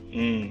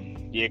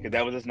 Yeah, because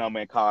that was his number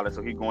in college,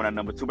 so he going at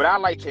number 2. But I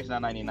like Chase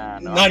at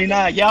 99.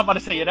 99. Yeah, I'm about to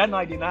say, yeah, that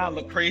 99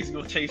 look crazy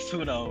with Chase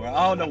too, though, bro.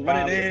 I don't know what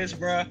it is,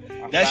 bro.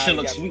 That shit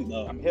look sweet,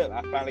 though. I'm hip.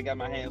 I finally got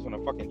my hands on a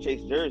fucking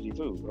Chase jersey,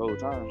 too, the whole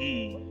time.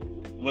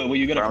 Where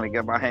you get it finally from?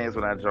 got my hands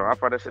on that joint. I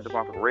bought that shit to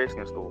my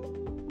Redskins store.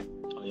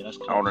 Oh, yeah, that's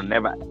cool. I don't know,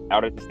 never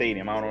out at the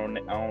stadium. I don't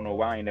know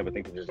why I ain't never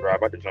think to just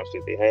drive out the jump see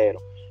if they had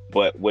them.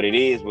 But what it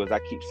is was I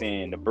keep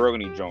seeing the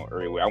burgundy jump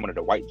everywhere. I wanted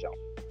the white jump.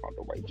 I want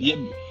the white jump. Yeah,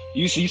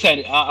 you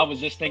said I was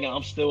just thinking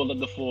I'm still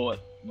looking for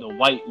the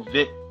white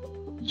Vic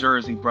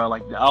jersey, bro.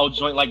 Like our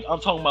joint, like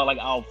I'm talking about like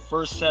our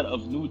first set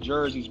of new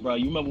jerseys, bro.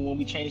 You remember when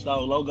we changed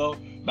our logo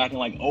back in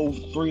like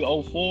 03,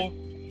 04?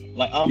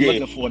 Like I'm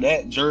looking for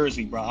that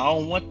jersey, bro. I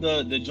don't want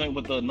the joint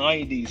with the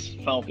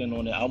 90s Falcon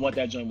on it. I want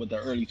that joint with the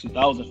early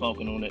 2000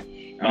 Falcon on it.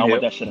 I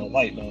want that shit in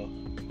white, though.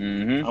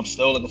 I'm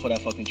still looking for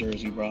that fucking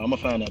jersey, bro. I'm gonna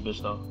find that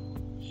bitch, though.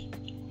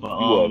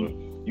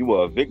 But you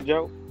were a Vic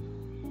Joe?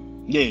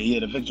 Yeah,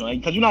 the Vic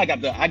joint. Cause you know I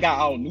got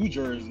our new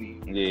jersey.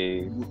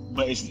 Yeah.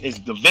 But it's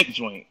the Vic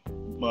joint.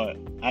 But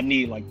I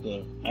need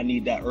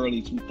that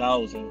early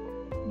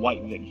 2000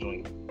 white Vic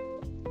joint.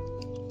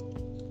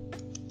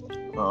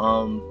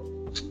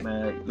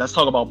 Man, let's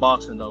talk about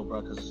boxing though,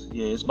 bro. Cause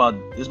yeah, it's about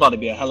to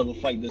be a hell of a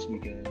fight this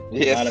weekend.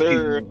 Yes,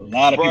 sir. A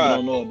lot of people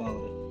don't know about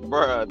it.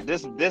 Bruh,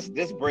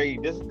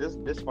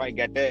 this fight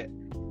got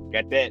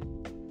that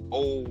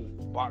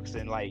old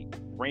boxing like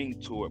ring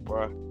to it,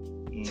 bruh.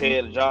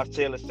 Josh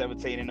Taylor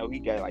 17-0. He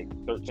got like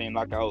 13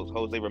 knockouts.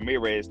 Jose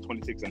Ramirez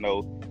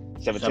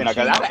 26-0, 17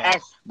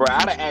 knockouts.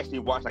 I'd actually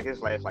watched like his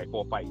last like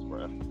 4 fights,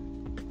 bruh.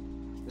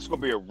 This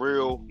gonna be a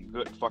real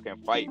good fucking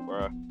fight,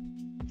 bruh.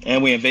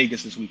 And we in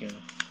Vegas this weekend.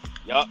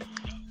 Yup.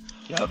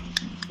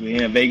 We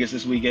in Vegas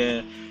this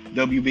weekend.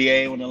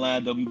 WBA on the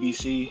line,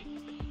 WBC,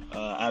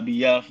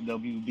 IBF,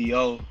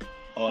 WBO,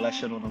 all that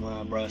shit on the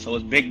line, bro. So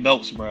it's big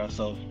belts, bro.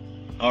 So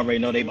I already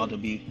know they about to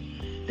be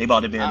in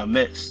the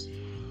mix.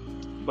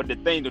 But the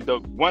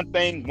one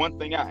thing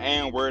I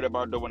am worried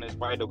about doing this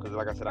fight though, because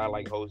like I said, I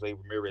like Jose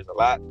Ramirez a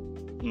lot.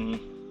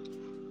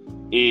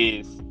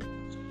 Is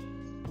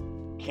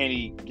can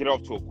he get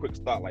off to a quick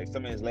start? Like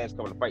some of his last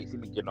couple of fights, he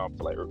been getting off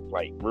to like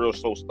real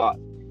slow start,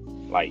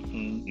 like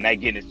not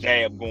getting his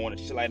jab going and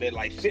shit like that.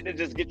 Like shit that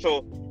just get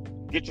your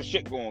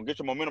shit going, get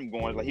your momentum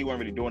going. Like he wasn't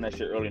really doing that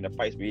shit early in the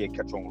fights, but he'd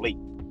catch on late.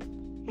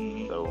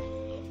 So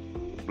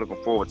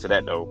looking forward to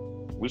that though.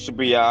 We should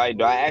be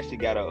alright. I actually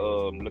gotta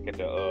look at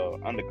the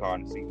undercard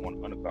and see one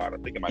undercard. I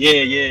think it might.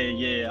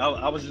 Yeah.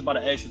 I was just about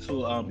to ask you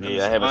too. I haven't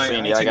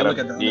seen it. I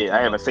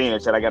haven't seen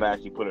it yet. I gotta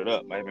actually pull it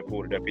up. I haven't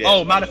pulled it up yet.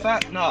 Oh, matter of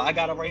fact, no, I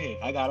got it right here.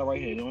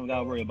 You don't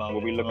gotta worry about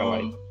what we looking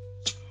like.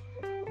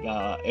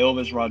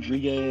 Elvis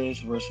Rodriguez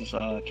versus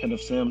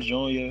Kenneth Sims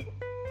Jr.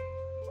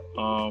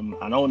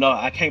 I don't know.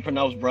 I can't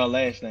pronounce bruh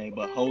last name,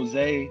 but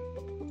Jose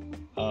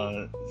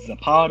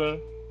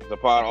Zapata.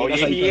 Oh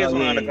yeah, he is on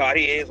the undercard.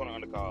 He is on the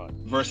undercard.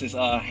 Versus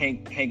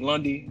Hank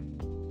Lundy,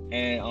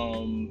 and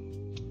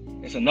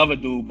it's another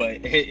dude,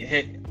 but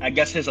I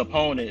guess his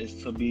opponent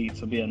is to be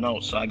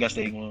announced. So I guess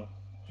they gonna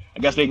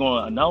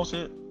announce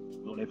it.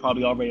 Well, they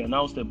probably already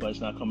announced it, but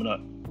it's not coming up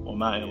on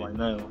my end right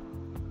now.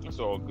 It's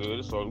all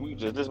good. So we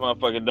just this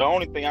motherfucker. The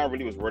only thing I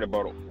really was worried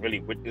about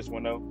with this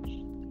one though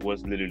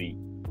was literally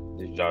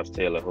this Josh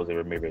Taylor, Jose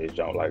Ramirez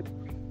joint. Like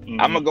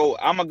I'm gonna go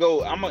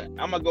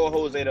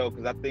Jose though,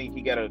 because I think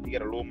he got a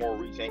little more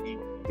reach and he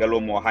got a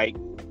little more height.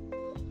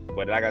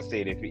 But like I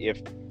said, if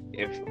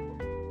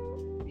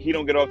he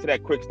don't get off to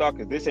that quick start,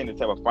 because this ain't the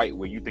type of fight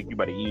where you think you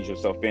better ease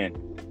yourself in,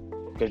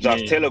 because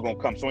Josh Taylor gonna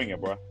come swinging,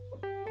 bro.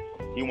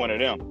 He one of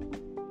them.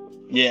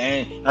 Yeah,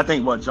 and I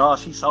think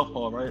Josh, he's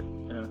southpaw, right?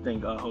 And I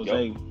think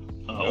Jose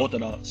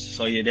orthodox.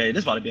 So yeah,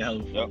 this about to be a hell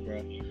of a fight,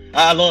 bro.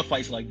 I love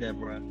fights like that,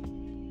 bro.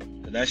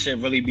 That shit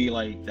really be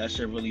like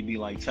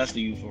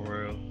testing you for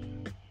real.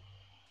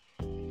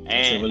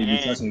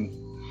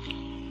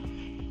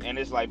 And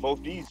it's like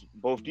both these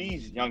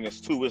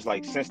youngest too. It's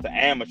like since the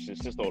amateurs,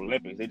 since the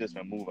Olympics, they just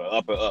been moving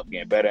up and up,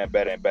 getting better and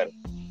better and better.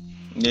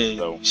 Yeah,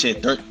 so,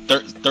 shit,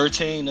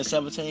 13 to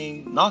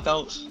 17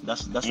 knockouts.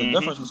 That's the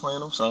difference between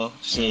them. So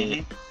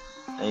shit,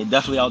 they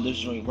definitely out this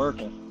joint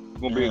working.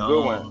 Gonna be a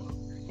good one.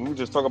 We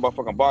just talk about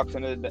fucking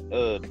boxing.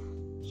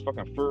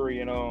 Fucking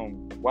Fury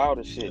and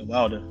Wilder shit.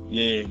 Wilder,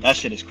 yeah, that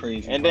shit is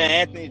crazy. And then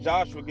Anthony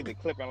Joshua get the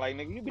clipping like,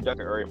 nigga, you be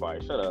ducking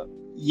everybody. Shut up.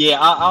 Yeah,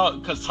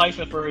 cause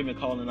Tyson Fury been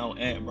calling out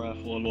Ant, bro,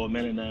 for a little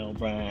minute now,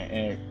 bro.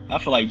 And I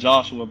feel like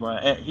Joshua, bro,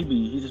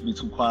 he just be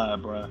too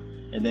quiet, bro.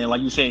 And then, like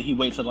you said, he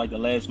waits till like the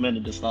last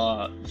minute to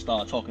start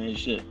talking his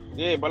shit.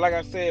 Yeah, but like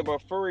I said,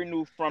 but Fury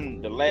knew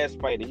from the last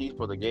fight that he's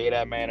supposed to give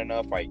that man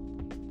enough fight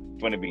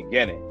from the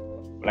beginning.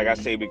 Like I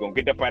said, we gonna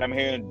get that fight. I'm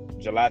here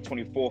July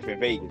 24th in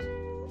Vegas.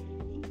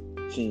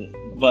 Shit,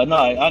 But no,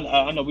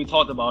 I know we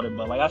talked about it,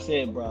 but like I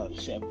said, bro,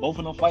 shit, both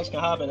of them fights can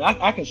happen.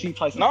 I can see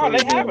Tyson. No, Fury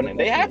they happening.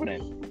 They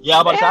happening. Yeah,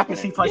 I'm about to say I happening.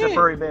 can see Tyson Yeah.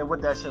 Fury being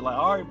with that shit. Like,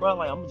 all right, bro,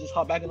 like I'm gonna just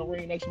hop back in the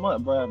ring next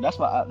month, bro. That's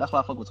why I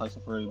fuck with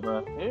Tyson Fury,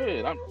 bro.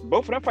 Yeah,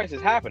 both of them fights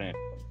is happening.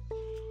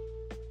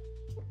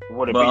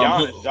 Well, to But, be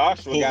honest,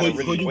 Joshua got to who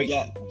really you wait.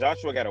 got?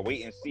 Joshua got to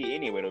wait and see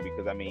anyway, though,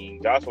 because I mean,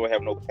 Joshua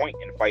have no point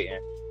in fighting,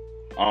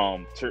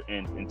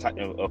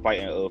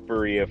 fighting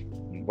Fury if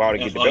Wilder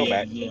get the belt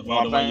back. Yeah, You know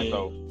what I'm saying?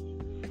 So,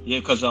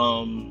 yeah, because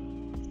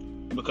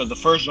the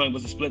first joint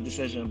was a split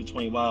decision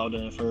between Wilder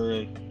and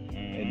Fury,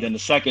 and then the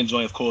second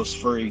joint, of course,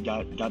 Fury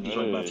got the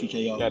joint by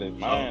TKO. Got his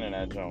mind in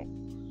that joint.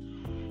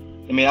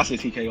 I mean, I say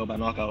TKO by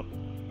knockout.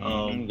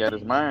 Got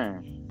his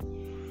mind.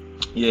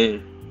 Yeah.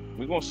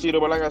 We gonna see though,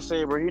 but like I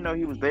said, bro,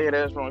 he was dead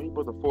ass wrong. He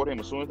supposed to fought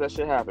him as soon as that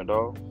shit happened,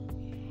 dog.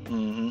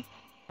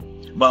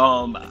 But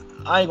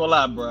I ain't gonna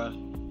lie, bro.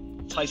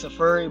 Tyson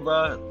Fury,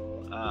 bro.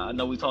 I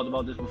know we talked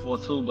about this before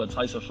too, but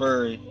Tyson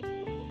Fury,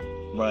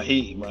 bro,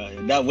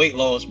 that weight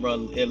loss,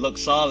 bro, it looked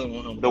solid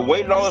on him. The bro.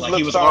 weight loss like looked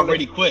he was solid.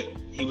 already quick.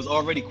 He was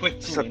already quick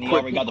too, and he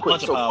already got the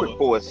punch power. Quick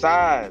for his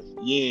size.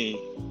 Yeah,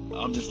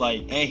 I'm just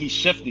like, and he's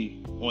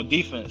shifty on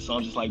defense, so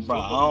I'm just like, bro,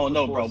 I don't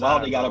know, bro.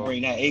 Wilder gotta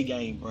bring that A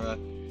game, bro.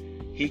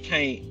 He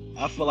can't.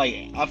 I feel like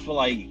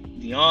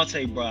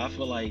Deontay, bro. I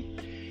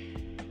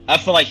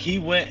feel like he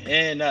went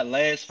in that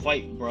last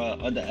fight, bro,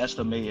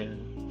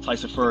 underestimating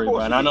Tyson Fury,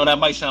 bro. And I know that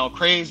might sound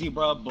crazy,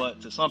 bro, but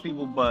to some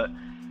people, but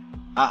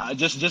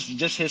just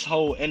his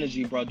whole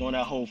energy, bro, during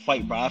that whole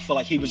fight, bro. I feel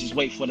like he was just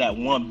waiting for that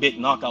one big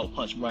knockout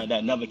punch, bro,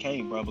 that never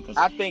came, bro, because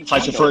I think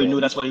Tyson Fury knew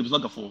that's what he was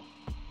looking for.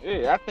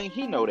 Yeah, I think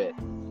he know that.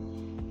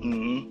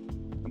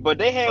 Mm-hmm. But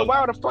they had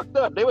Wilder fucked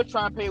up. They were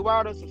trying to pay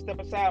Wilder some step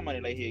aside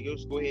money. Like, here,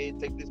 just go ahead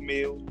and take this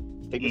meal.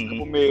 Take this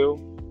couple mil,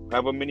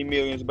 however many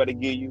millions about to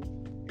give you,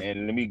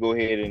 and let me go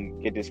ahead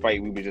and get this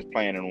fight we were just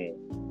planning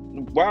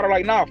on. Wilder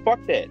like, nah,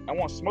 fuck that. I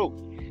want smoke.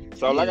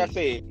 So like I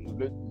said,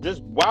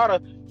 just Wilder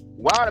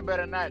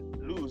better not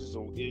lose.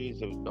 So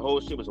the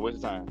whole shit was a waste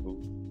of time. He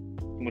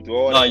went through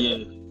all that.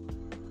 Yeah.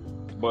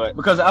 But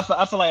because I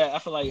feel like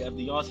if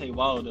Deontay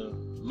Wilder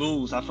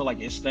lose, I feel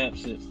like it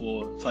stamps it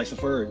for Tyson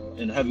Fury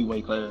in the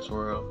heavyweight class,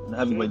 for real, in the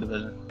heavyweight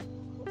division.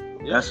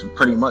 Yeah. That's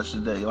pretty much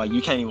the day. Like,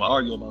 you can't even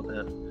argue about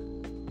that.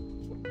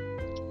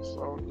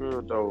 So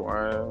good though,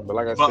 man. But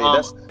like I said,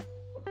 that's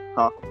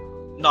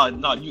No,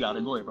 you got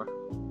it. Go ahead, bro.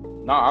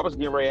 No, I was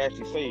getting ready to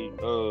actually say,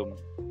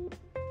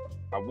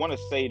 I want to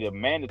say the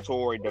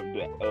mandatory,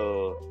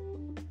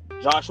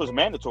 Joshua's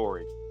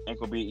mandatory ain't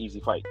gonna be an easy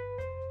fight.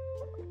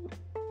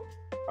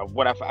 I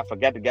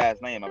forgot the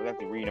guy's name. I was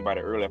actually reading about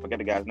it earlier. I forgot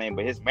the guy's name,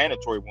 but his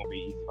mandatory won't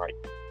be an easy fight.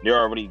 They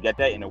already got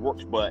that in the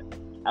works. But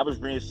I was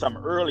reading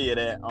something earlier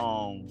that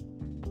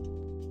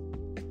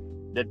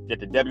that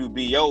the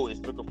WBO is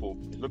looking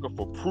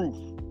for proof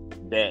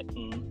that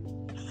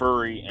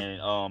Fury and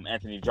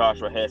Anthony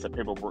Joshua had some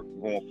paperwork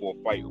going for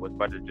a fight, was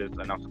about to just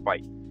announce a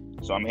fight.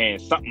 So I'm hearing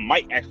something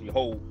might actually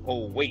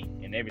hold weight,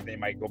 and everything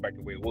might go back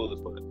the way it was,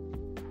 but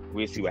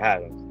we'll see what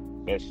happens.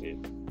 That shit.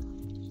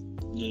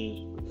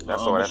 Yeah.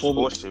 That's all that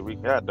sports shit we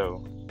got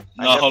though.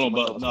 No,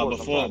 hold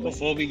on,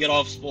 before we get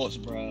off sports,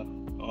 bro.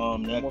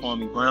 That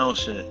Kwame Brown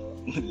shit.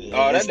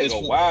 That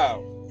nigga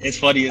wow. It's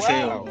funny as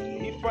hell.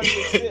 He's funny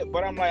as shit,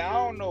 but I'm like, I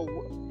don't know.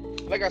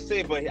 Like I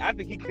said, but I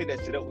think he cleared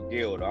that shit up with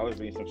Gil, though. I was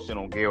reading some shit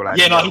on Gil. Like,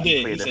 he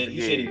did. He said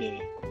he did. Yeah,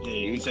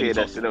 he cleared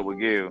that shit up with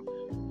Gil.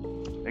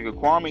 Nigga,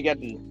 Kwame got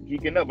the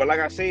geeking up, but like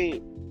I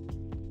said,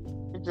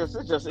 it's just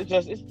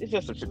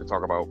some shit to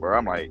talk about, bro.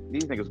 I'm like,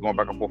 these niggas going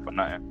back and forth for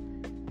nothing.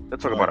 They're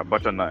talking about a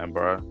bunch of nothing,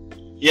 bro.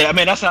 Yeah, I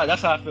mean that's how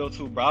I feel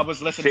too, bro. I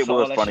was listening to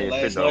all that shit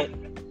last night.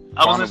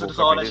 I was listening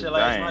to all that shit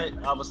last night.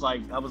 I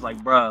was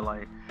like, bro,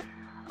 like,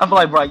 I feel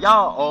like, bro,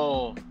 y'all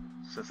all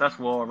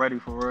successful already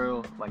for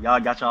real. Like,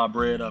 y'all got y'all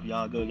bread up,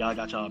 y'all good, y'all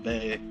got y'all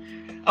bag.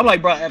 I'm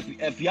like, bro,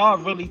 if y'all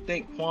really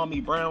think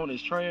Kwame Brown is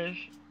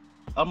trash,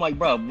 I'm like,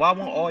 bro, why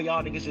won't all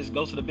y'all niggas just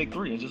go to the big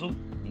three and just hoop?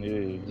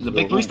 Yeah, is the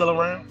big three still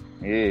around?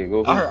 Yeah,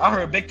 go. I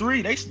heard Big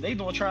Three. They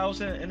doing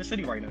trials in the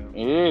city right now.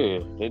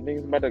 Yeah, they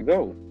niggas about to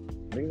go.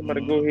 Niggas about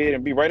to go ahead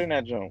and be right in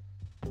that jump.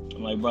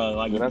 I'm like, bro,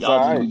 like, that's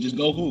y'all just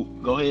go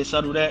hoop. Go ahead,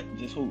 settle that.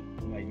 Just hoop.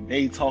 Like,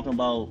 they talking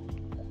about,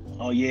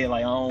 oh yeah, like,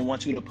 I don't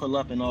want you to pull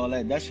up and all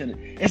that. That shit,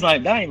 it's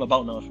like, that ain't even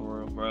about nothing for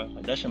real, bro.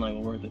 Like, that shit not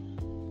even worth it.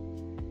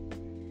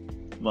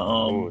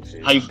 But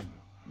how you,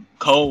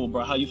 Cole,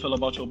 bro? How you feel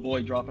about your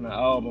boy dropping an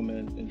album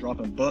and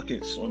dropping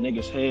buckets on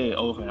niggas' head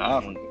over in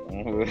Africa?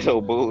 So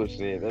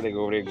bullshit. That nigga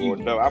over there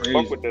going dumb. I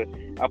fuck with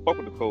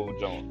the Cole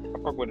Jones. I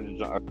fuck with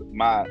the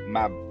my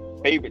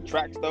favorite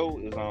tracks though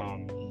is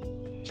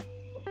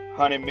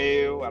 100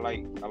 Mil. I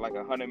like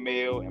 100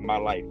 Mil and My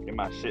Life. Get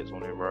my shits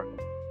on there, bro.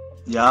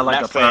 Yeah, I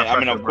like the I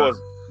mean, of course,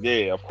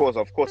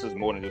 it's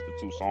more than just the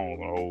two songs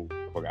on the whole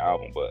fucking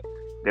album, but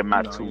they're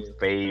my two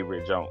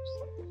favorite jumps.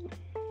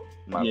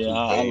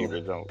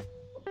 Favorite jumps.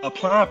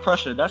 Applying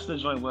Pressure. That's the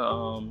joint where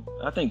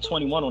I think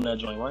 21 on that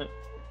joint, right?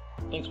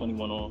 I think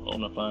 21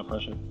 on Applying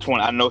Pressure.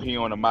 20. I know he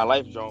on the My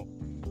Life joint.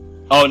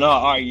 Oh no!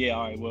 All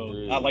right. Well,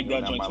 Yeah, I like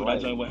that Not joint My too.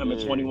 Life. That joint with him and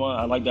Yeah. 21.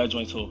 I like that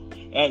joint too.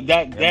 That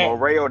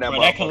Moreo, that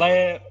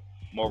collab.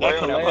 That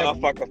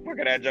collab- motherfucker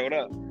fucking that joint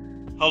up.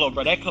 Hold on,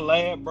 bro. That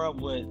collab, bro,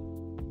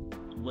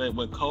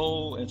 with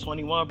Cole and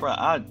 21, bro.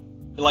 I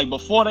like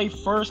before they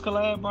first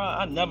collab, bro.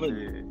 I never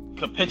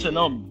could picture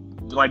them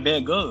like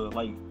being good,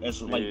 like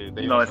as like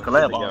they you know on as some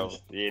collab shit together.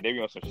 artists. Yeah, they be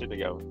on some shit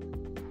together.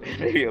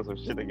 They be on some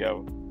shit together.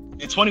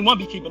 And 21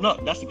 be keeping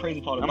up. That's the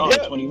crazy part I'm about it.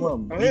 here.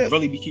 21, I'm he here.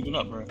 really be keeping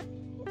up, bro.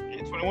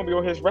 Yeah, 21 be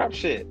on his rap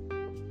shit.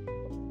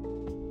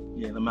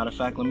 Yeah, as a matter of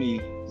fact, let me.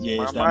 Yeah,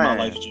 My it's that My man.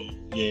 Life joint.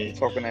 Yeah.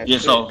 Talking that Yeah,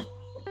 shit.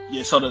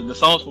 so the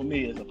songs for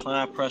me is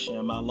Applying Pressure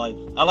in My Life.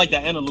 I like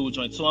that interlude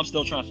joint too. I'm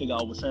still trying to figure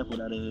out what sample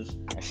that is.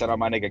 And shout out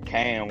my nigga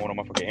Cam on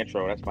my fucking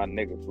intro. That's my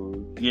nigga,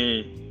 fool.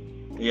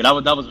 Yeah, that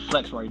was a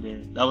flex right there.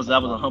 That was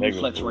a humble Nigga,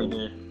 flex fool. right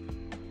there.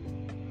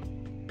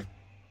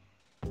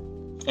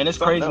 And it's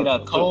Something crazy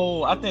else, that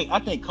Cole, I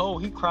think Cole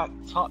he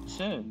cracked top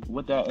 10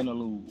 with that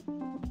interlude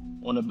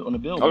on the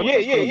Billboard. Oh, yeah,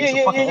 That's crazy. It's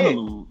a fucking yeah.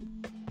 interlude.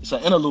 It's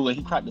an interlude and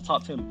he cracked the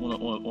top 10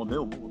 on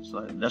Billboard.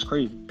 So that's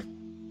crazy.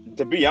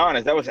 To be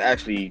honest, that was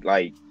actually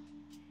like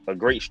a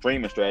great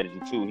streaming strategy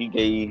too. He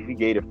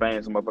gave the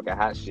fans some motherfucking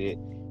hot shit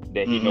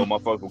that he know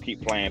motherfuckers will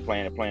keep playing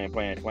until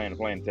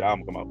the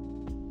album come out.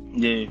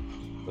 Yeah.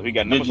 So he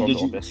got numbers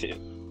off that shit.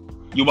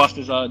 You watched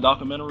this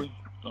documentary?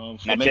 For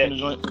Not making yet. the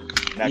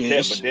joint? Not Yeah, yet,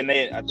 it's but then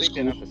I think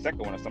that's the second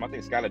one or something. I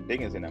think Skylar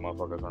Diggins in that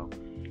motherfucker or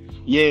something.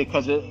 Yeah,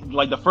 because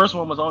like the first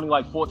one was only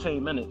like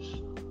 14 minutes.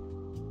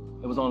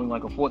 It was only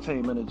like a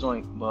 14-minute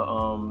joint, but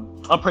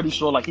I'm pretty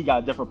sure like he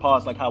got different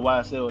parts like how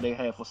YSL they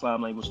had for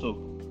Slime Language too.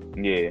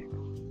 Yeah.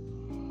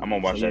 I'm gonna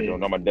watch So, that yeah.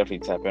 joint. I'm gonna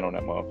definitely tap in on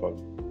that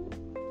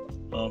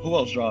motherfucker. Who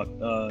else dropped?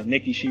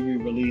 Nicki, she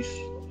re-released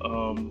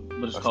what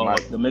is That's called my-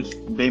 the mix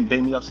Bang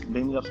Me Up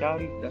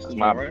Scotty. That's the That's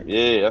one, right?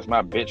 that's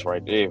my bitch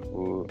right there,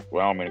 fool.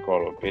 Well, I don't mean to call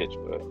her a bitch,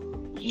 but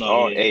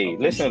No, yeah, hey, I'm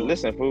pretty sure.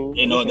 listen, fool.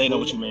 They know Listen, fool.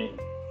 what you mean.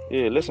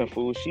 Yeah, listen,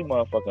 fool. She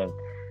motherfucking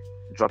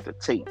dropped a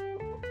tape.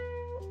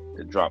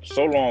 It dropped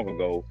so long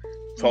ago.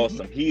 Tossed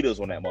some heaters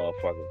on that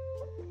motherfucker.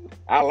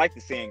 I like the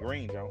Seeing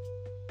Green, Joe.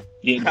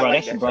 Yeah, I bro, like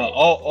that's that bro. joint.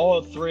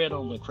 All three of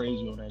them went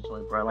crazy on that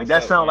joint, bro. Like that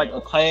What's up, sound man? like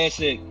a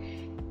classic.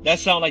 That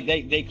sound like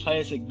they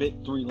classic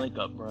Big 3 link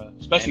up, bro.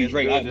 Especially And it's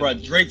Drake, good bro.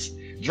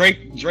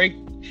 Drake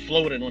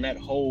floated on that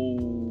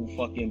whole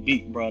fucking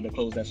beat, bro, to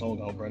close that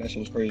song out, bro. That shit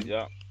was crazy.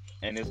 Yeah.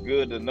 And it's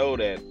good to know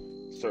that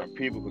certain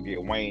people could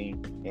get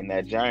Wayne in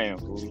that jam,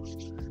 fool.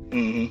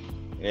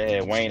 Mm-hmm.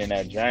 Yeah, Wayne in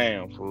that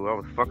jam, fool. I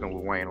was fucking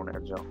with Wayne on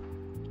that jump.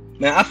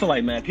 Man, I feel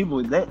like I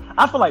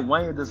feel like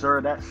Wayne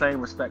deserved that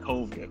same respect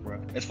Hov get, bro.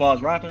 As far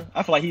as rapping,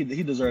 I feel like he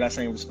deserved that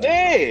same respect.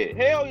 Yeah,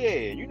 hell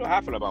yeah. You know how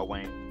I feel about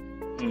Wayne.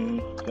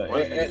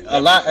 Mm-hmm. A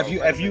lot. If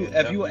you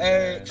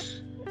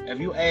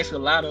ask a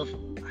lot of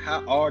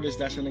artists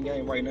that's in the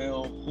game right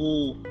now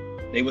who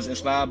they was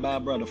inspired by,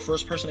 bro, the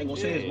first person they gonna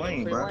say is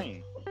Wayne, bro.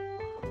 They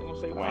gonna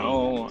say Wayne. I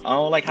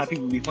don't like how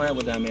people be playing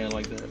with that man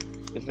like that.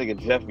 This nigga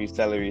Jeff be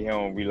telling me he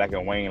don't be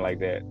liking Wayne like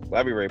that. Well,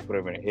 I be ready to put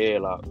him in a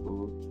headlock,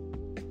 fool.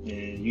 Yeah,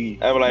 you.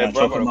 I be like, gotta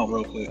bro, choke him out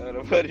real quick. I'm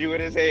gonna put you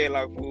in his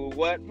headlock, fool.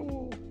 What,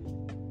 fool?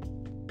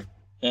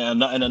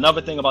 And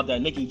another thing about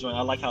that Nicki joint,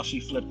 I like how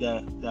she flipped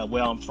that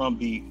Where I'm From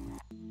beat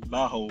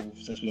by Hov,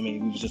 since we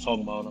was just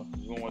talking about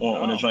him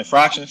on the joint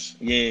Fractions.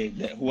 Yeah,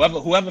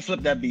 whoever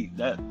flipped that beat,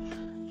 that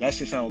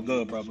shit sound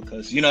good, bro.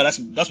 Because you know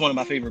that's one of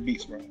my favorite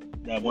beats, bro.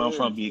 That Where I'm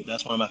From beat,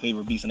 that's one of my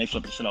favorite beats, and they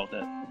flipped the shit out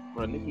that.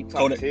 Bro, Nicki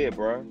top tier,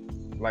 bro.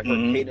 Like her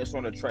cadence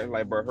on the track,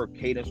 like bro, her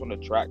cadence on the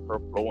track, her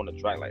flow on the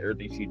track, like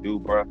everything she do,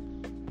 bro.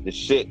 The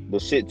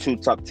shit too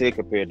top tier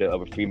compared to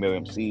other female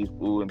MCs,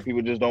 fool, and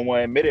people just don't want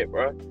to admit it,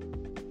 bro.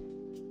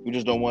 We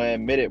just don't want to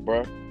admit it,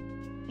 bro.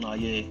 Oh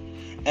yeah,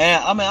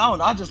 and I mean I don't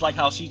know. I just like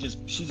how she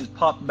just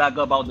popped back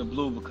up out the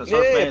blue because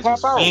her fans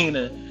was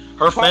fiending.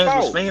 Her fans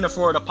was fiending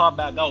for her to pop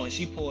back out, and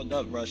she pulled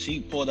up, bro.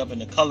 She pulled up in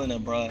the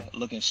Cullinan, bro,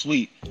 looking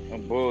sweet.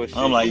 I'm bullshit.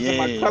 I'm like, yeah.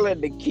 My color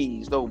the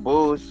keys, no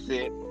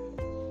bullshit.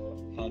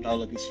 Popped out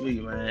looking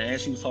sweet, man,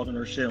 and she was talking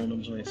her shit on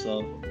them joints.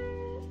 So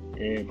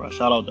yeah, bro,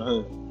 shout out to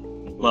her.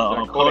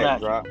 But Kodak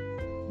drop.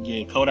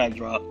 Yeah, Kodak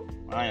drop.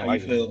 I ain't How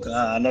like you feel? it.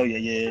 I know you.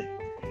 Yeah.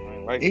 I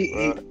ain't like it,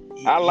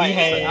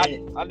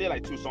 bro. I did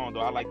like 2 songs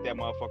though. I like that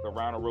motherfucker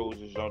Round of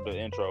Roses on the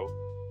intro,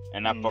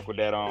 and I fuck with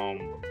that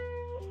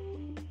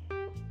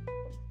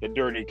the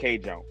Dirty K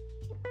jump.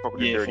 Fuck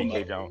with the Dirty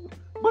K jump.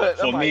 But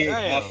for me,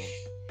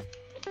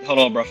 hold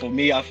on, bro. For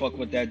me, I fuck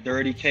with that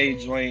Dirty K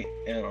joint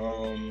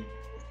and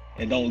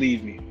Don't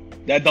Leave Me.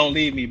 That Don't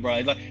Leave Me, bro.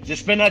 Like,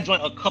 just spin that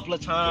joint a couple of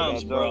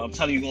times, bro. I'm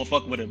telling you, gonna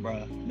fuck with it,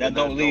 bro. That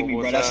Don't Leave Me,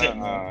 bro. That's it,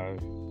 bro.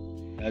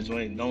 That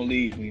joint Don't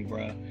Leave Me,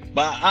 bro.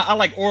 But I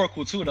like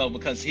Oracle too though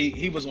because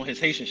he was on his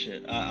Haitian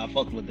shit. I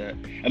fucked with that.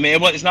 I mean,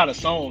 it's not a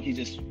song.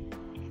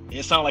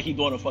 It sounded like he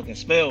doing a fucking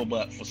spell,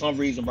 but for some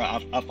reason, bro, I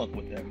fuck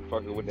with that.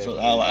 Fucking with that. So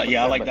I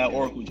like that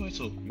Oracle joint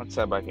too. I'm gonna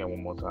tap back in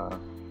one more time.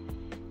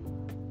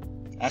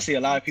 I see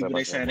a lot of people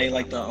they saying they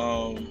like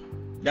the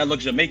that Look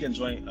Jamaican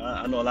joint.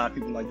 I know a lot of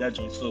people like that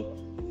joint too.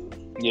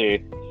 Yeah,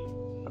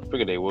 I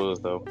figured they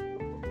was though.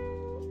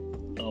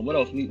 What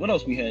else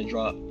we had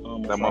dropped?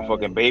 That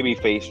motherfucking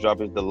Babyface drop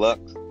his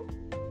deluxe.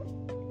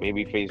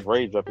 Babyface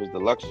Ray drop his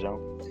deluxe, Joe.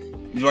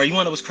 Bro, you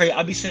want to know what's crazy?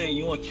 I be saying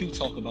you and Q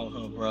talk about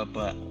him, bro,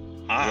 but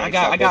I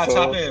got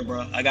top end,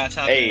 bro. I got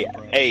top end,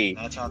 bro. Hey,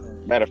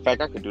 matter of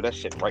fact, I could do that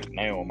shit right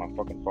now on my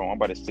fucking phone. I'm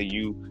about to see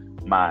you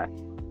my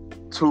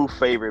 2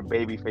 favorite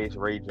Babyface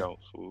Ray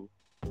Jones, fool.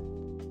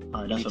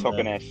 All right, that's he be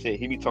talking that shit.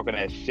 He be talking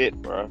that shit,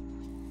 bro.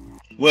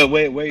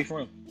 Where you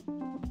from?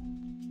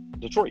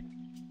 Detroit.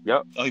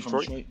 Yep. Oh, you from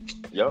Detroit?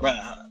 Yep. Bro,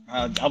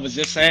 I was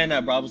just saying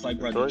that, bro. I was like,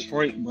 bro,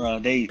 Detroit, bro,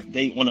 they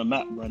on the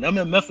map, bro. Them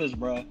in Memphis,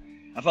 bro.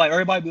 I feel like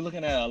everybody be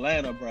looking at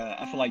Atlanta, bro.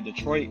 I feel like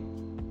Detroit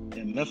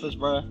and Memphis,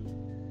 bro.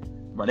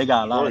 Bro, they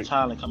got a lot of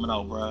talent coming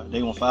out, bro.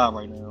 They on fire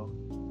right now.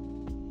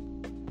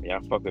 Yeah,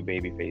 I fuck with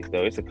Babyface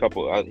though. It's a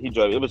couple. He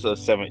dropped. It was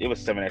 7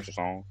 extra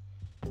songs.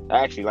 I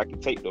actually like the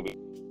tape though.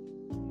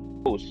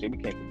 Oh shit, we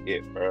can't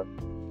forget, bro.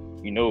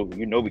 You know,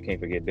 we can't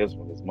forget this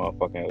one. This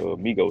motherfucking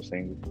Migos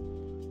single.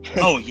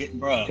 Oh yeah,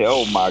 bro.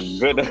 Oh my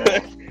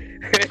goodness.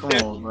 Come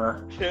on,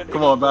 bro.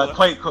 Come on, man.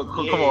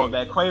 Come on,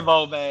 man.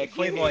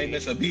 Quavo ain't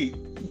miss a beat.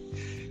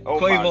 Oh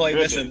Quavo ain't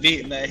miss a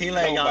beat, man. He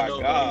let y'all know,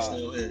 bro. He's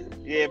still here.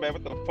 Yeah, man.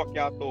 What the fuck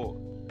y'all thought?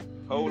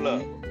 Hold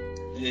up.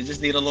 It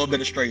just need a little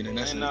bit of straightening.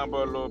 That's ain't nothing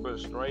but a little bit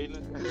of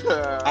straightening.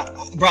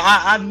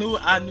 I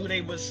knew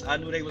they was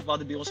about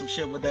to be on some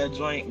shit with that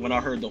joint when I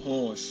heard the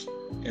horns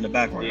in the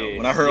background. Yeah,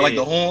 when I heard like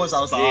the horns,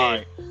 I was like, all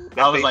right.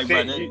 I was like,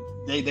 bro,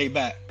 they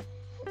back.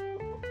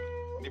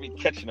 They be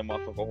catching the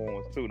motherfucking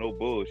horns too. No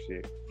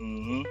bullshit.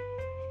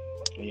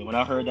 Yeah, when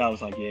I heard that, I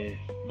was like, yeah.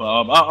 But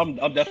I'm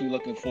definitely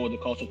looking forward to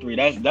Culture 3.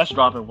 That's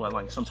dropping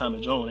like sometime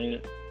in June, ain't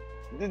it?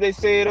 Did they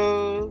say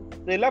the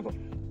 11th?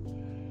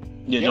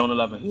 Yeah, June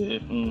 11th. Yeah.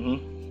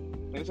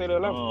 They say the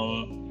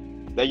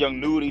 11th. That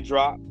Young Nudie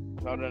drop.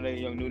 Young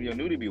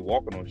Nudie be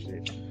walking on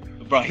shit.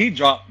 Bro, he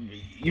dropped.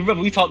 You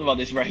remember we talked about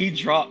this, bro? He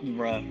dropped,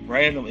 bro,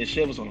 random. His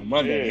shit was on a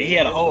Monday. Yeah, and he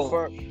had a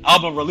whole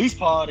album release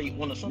party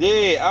on a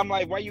Sunday. Yeah, I'm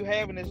like, why you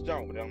having this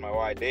jump? And I'm like,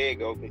 why? There you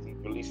go, because he's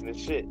releasing this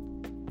shit.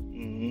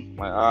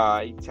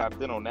 Like, he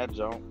tapped in on that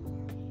jump.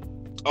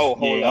 Oh,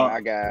 hold on,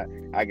 I got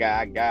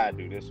to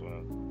do this one.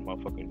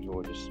 Motherfucking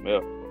Georgia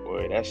Smith,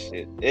 boy, that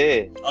shit.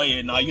 Yeah. Oh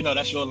yeah, no, you know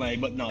that's your lane,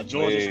 but no,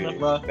 Georgia Smith,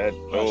 bro. That's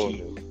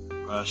Georgia.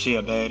 She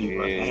a baddie,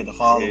 bro. I had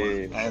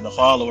to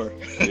follow her.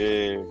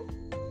 Yeah.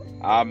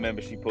 I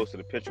remember she posted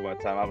a picture one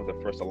time. I was the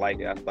first to like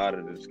it. I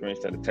started the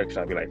screenshot the text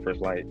shot, be like, first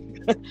like.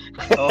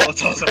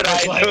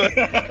 First like.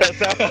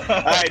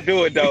 I ain't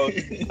do it though.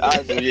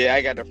 I said, yeah,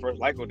 I got the first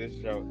like on this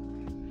show.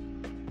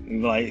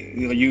 Like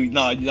you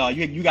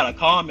gotta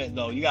comment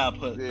though. You gotta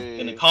put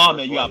in the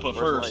comment. You gotta put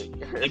first.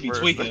 They be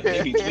tweaking.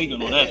 They be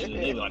tweaking on that shit.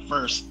 They be like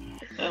first.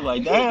 They're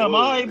like, damn,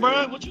 all right,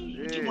 bro. What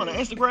you want, an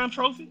Instagram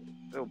trophy?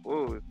 No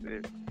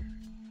bullshit.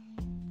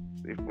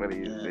 It's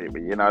funny as shit,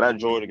 but you know that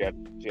Georgia got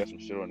some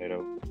shit on there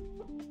though.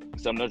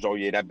 Some of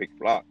those, that Big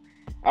Flock.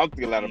 I don't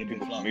think a lot of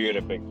people familiar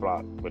to Big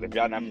Flock, but if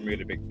y'all not familiar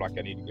to Big Flock,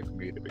 I need to get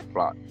familiar to Big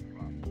Flock.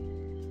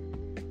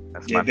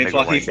 That's my Big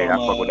Flock. He from I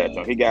fuck with that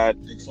joint. He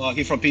got Big Flock.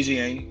 He from PG,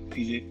 ain't he?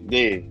 PG.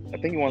 Yeah, I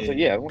think you want to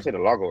say I want to say the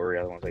Largo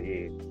area. I want to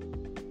say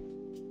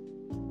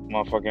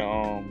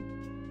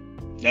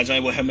motherfucking That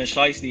joint with him and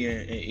Shiesty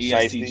and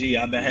ESTG.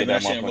 I've been having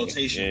that shit in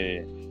rotation.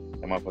 Yeah,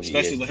 that motherfucker.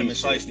 Especially with him and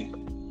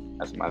Shiesty.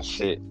 That's my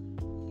shit.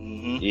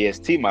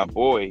 EST, my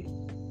boy.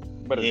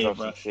 Better drop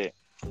some shit.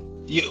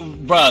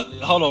 Bro,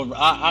 hold on.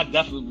 I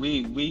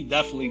definitely, we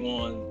definitely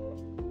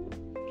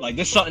want, like,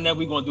 this is something that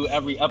we gonna do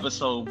every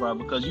episode, bro.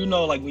 Because you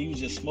know, like when you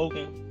just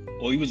smoking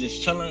or you was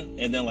just chilling,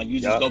 and then like you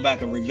just go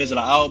back and revisit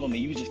an album,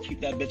 and you just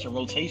keep that bitch in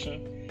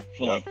rotation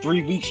for like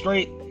 3 weeks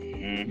straight.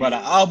 But the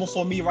album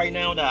for me right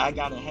now that I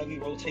got in heavy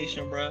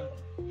rotation, bro,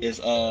 is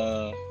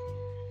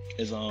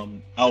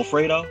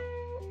Alfredo.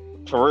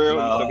 For real?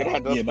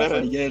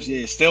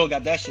 Still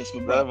got that shit,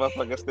 bro. That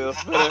motherfucker still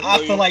I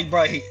feel like,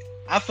 bro,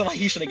 I feel like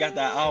he should have got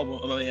that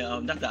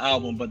album. Not the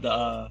album, but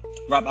the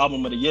rap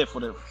album of the year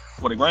for the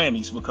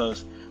Grammys,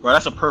 because, bro,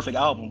 that's a perfect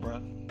album,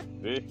 bro.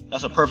 Yeah.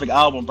 That's a perfect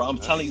album, bro. I'm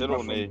telling you,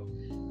 bro,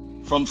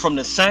 from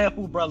the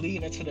sample, bro,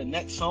 leading into the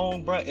next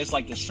song, bro, it's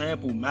like the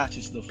sample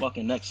matches the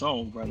fucking next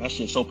song, bro. That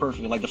shit's so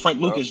perfect. Like the Frank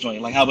Lucas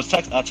joint. Like I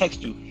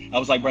text you. I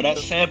was like, bro, that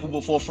sample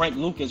before Frank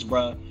Lucas,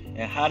 bro,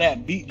 and how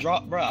that beat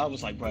dropped, bro. I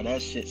was like, bro,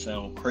 that shit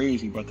sound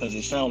crazy, bro, because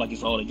it sound like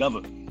it's all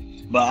together.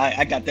 But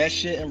I got that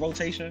shit in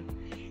rotation.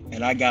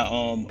 And I got,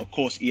 of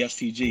course,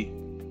 ESTG.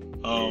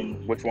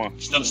 Which one?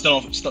 Still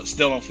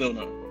don't feel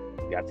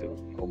nothing. Got to.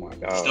 Oh my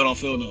god. Still don't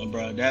feel nothing,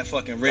 bro. That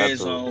fucking Red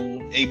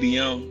Zone,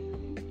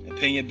 ABM,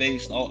 opinion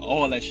based,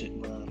 all that shit,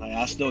 bro. Like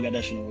I still got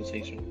that shit in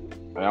rotation.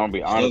 I'm gonna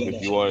be honest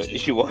with you.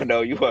 You wanna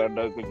know?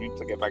 Because you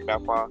took it back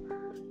that far.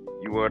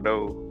 You wanna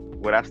know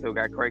what I still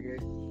got cranking?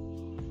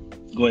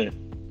 Go ahead.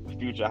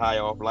 Future High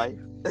Off Life.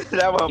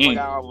 That motherfucker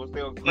album was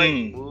still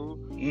crazy, boo.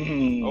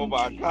 Oh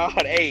my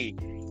god, hey.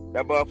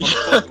 That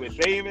motherfucker posted with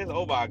Damon.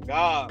 Oh my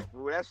god,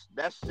 bro,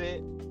 that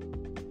shit.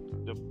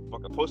 The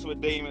fucking posted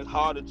with Damon,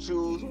 hard to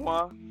choose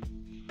one.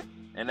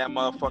 And that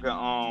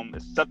motherfucker,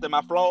 accepting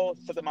my flaws,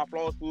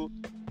 fool.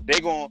 They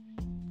gon'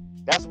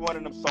 That's one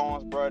of them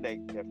songs, bro, that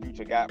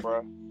Future got,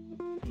 bro.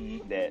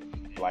 Mhm. That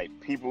like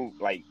people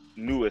like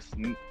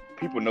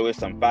people know it's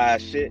some fire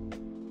shit.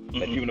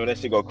 Like people know that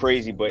shit go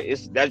crazy, but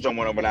it's that joint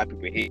one of a lot of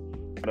people hate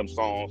them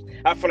songs.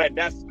 I feel like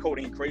that's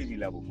Codeine Crazy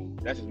level, boo.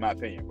 That's just my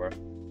opinion, bro.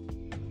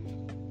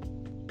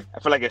 I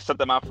feel like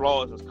Accepting My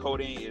Flaws is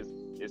Codeine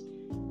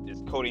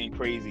is Codeine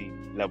Crazy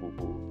level,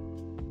 boo.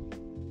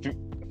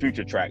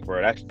 Future track,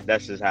 bro.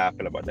 That's just how I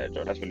feel about that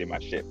joint. That's really my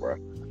shit, bro.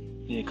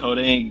 Yeah,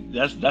 Codeine.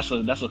 That's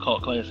a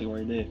cult classic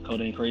right there.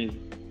 Codeine Crazy.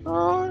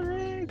 Oh,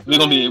 We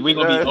gonna be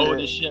old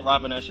as shit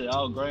rapping that shit.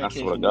 Our grandkids. I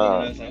swear to be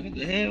God. looking at us like, what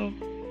the hell?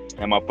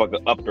 That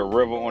motherfucker Up the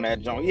River on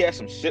that joint. He had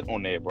some shit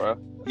on there, bro.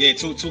 Yeah,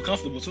 too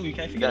comfortable too. You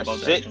can't forget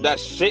about that. That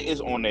shit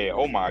is on there.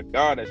 Oh my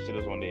God, that shit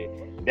is on there.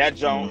 That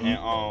joint and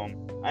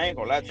I ain't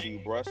gonna lie to you,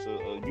 bro.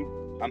 So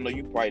I know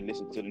you probably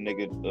listened to the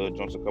nigga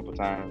joints a couple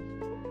times.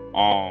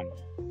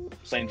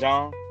 St.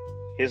 John,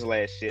 his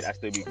last shit, I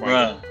still be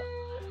crying. Bruh,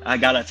 I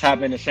gotta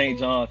tap into St.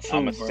 John too.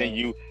 I'ma bro. send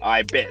you.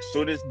 I bet.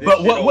 So this.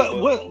 But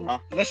what? Huh?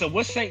 Listen,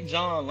 what's St.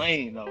 John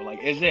lane though?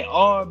 Like, is it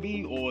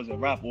R&B or is it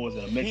rap or is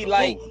it a mix He of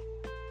like- both?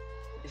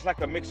 It's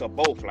like a mix of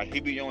both. Like he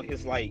be on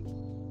his like.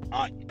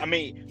 I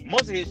mean,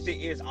 most of his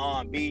shit is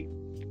R&B,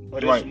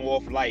 but Right. it's more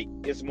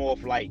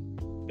of like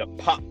the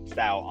pop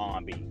style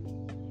R&B. You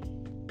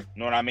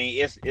know what I mean?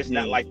 It's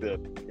not like the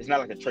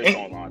Trey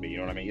Songz R&B. You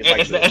know what I mean?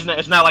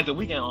 It's not like the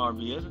Weeknd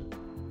R&B, is it?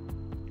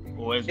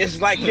 Or is It's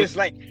like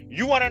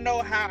you want to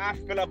know how I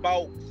feel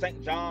about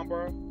St. John,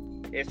 bro?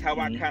 It's how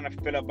I kind of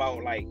feel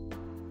about like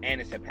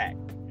Anderson .Paak.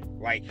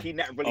 Like he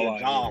not really a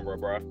genre,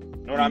 bro. You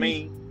know what I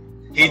mean?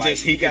 He Like,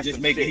 could got just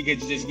some make it. shit. He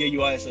could just give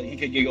you ass. He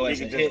could give you He ass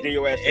a can just hit give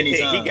your ass a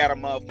hit. anytime.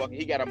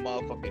 He got a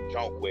motherfucking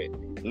joint with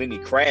Lenny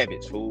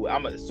Kravitz. Who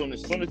as soon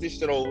as this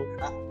shit over,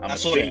 I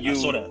saw that. I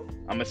saw that.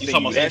 I'm gonna You send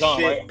talking you about that St. John,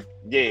 shit. right?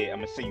 Yeah, I'm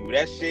gonna send you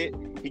that shit.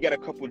 He got a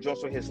couple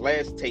joints on his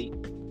last tape.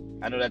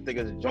 I know that thing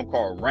is a joint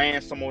called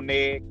Ransom on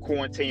there.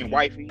 Quarantine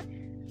Wifey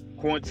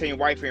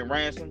and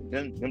Ransom.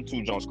 Them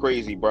two joints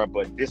crazy, bro.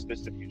 But this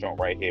specific joint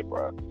right here,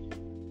 bro.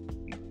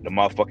 The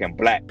motherfucking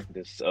Black,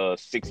 this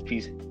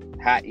 6-piece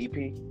hot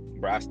EP,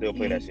 bro. I still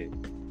play that shit.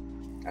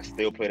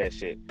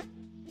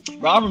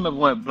 Bro, I remember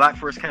when Black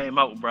first came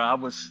out, bro. I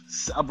was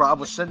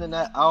sending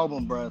that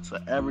album, bro,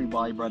 to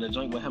everybody, bro. The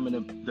joint with him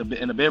in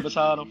the bed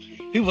beside him.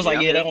 He was like,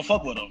 "Yeah, they don't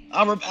fuck with him."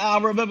 I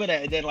remember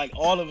that, and then like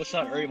all of a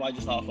sudden, everybody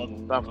just started fucking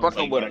with him. I'm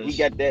fucking with him. He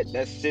got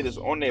that shit is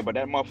on there, but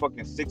that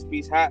motherfucking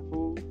 6-piece hot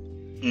food.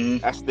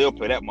 Mm-hmm. I still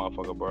play that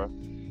motherfucker, bro.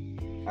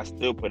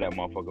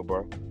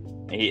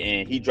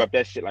 And he dropped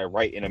that shit like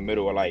right in the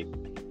middle of like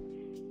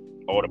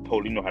all the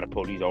police. You know how the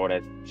police, all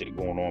that shit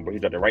going on, bro. He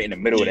dropped it right in the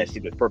middle of that shit.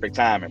 It was perfect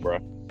timing, bro.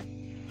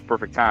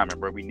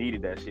 We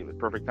needed that shit. It was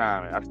perfect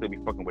timing. I still be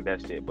fucking with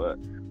that shit, but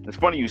it's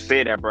funny you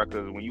said that, bro,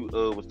 because when you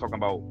was talking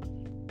about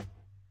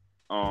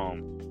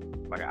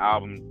like an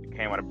album that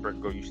came out of Brick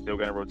Go, you still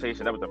got in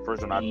rotation. That was the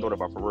first one I thought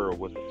about for real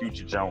was the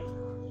Future joint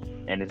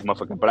and this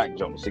motherfucking Black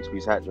joint, the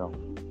 6-piece hot joint.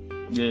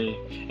 Yeah,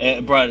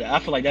 and bro, I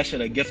feel like that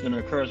shit a gift and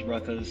a curse, bro.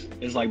 Cause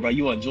it's like, bro,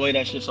 you enjoy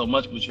that shit so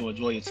much, but you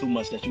enjoy it too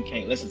much that you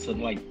can't listen to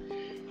like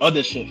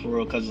other shit for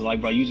real. Cause it's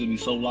like, bro, you just be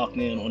so locked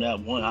in on that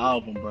one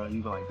album, bro.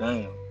 You be like,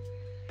 damn.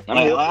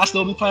 Like, I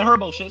still be playing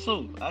Herbo shit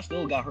too. I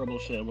still got Herbo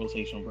shit in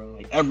rotation, bro.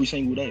 Like every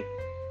single day.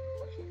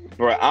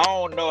 Bro, I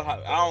don't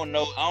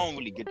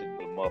really get the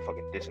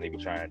motherfucking diss they be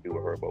trying to do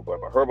with Herbo, bro.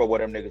 But Herbo,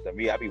 what them niggas to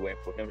me, I be waiting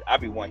for him. I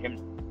be wanting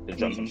him to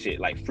drop some shit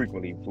like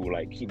frequently, fool.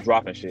 Like keep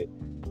dropping shit.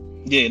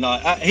 Yeah, no,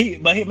 he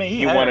been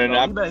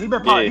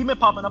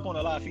popping up on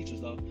a lot of features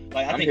though.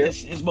 Like I think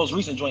his most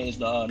recent joint is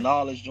the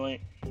Knowledge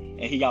joint,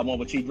 and he got one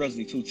with T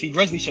Grizzly too. T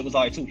Grizzly shit was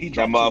alright too. He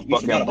dropped that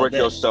motherfucking Brick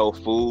Yourself,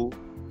 fool.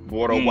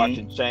 Water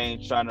watching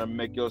change, trying to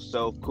make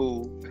yourself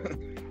cool.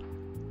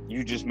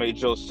 You just made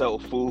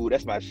yourself fool.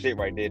 That's my shit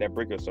right there. That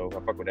Brick Yourself.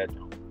 I fuck with that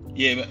joint.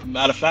 Yeah,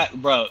 matter of fact,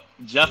 bro,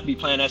 Jeff be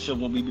playing that shit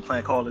when we be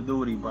playing Call of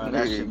Duty, bro.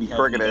 That shit be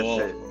having to go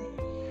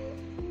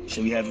off.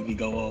 Shit be having to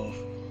go off.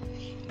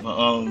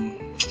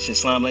 But shit,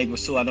 Slime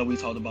Language too. I know we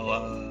talked about.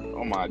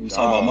 Oh my god. We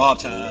talked about Mob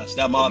Ties.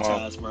 That Mob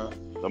Ties, bro.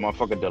 The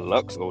motherfucking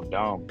Deluxe go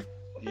down.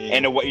 Yeah.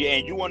 And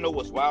you wanna know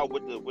what's wild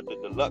with the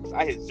Deluxe?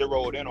 I hit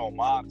zeroed in on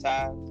Mob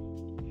Ties.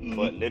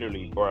 But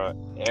literally, bro,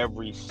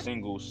 every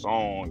single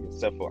song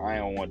except for I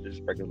don't want to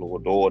disrespect his little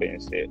daughter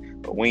and shit,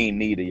 but we ain't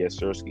need a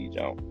Yasursky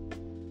jump. You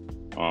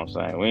know what I'm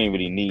saying? We ain't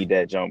really need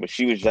that jump, but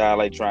she was just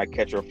like trying to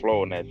catch her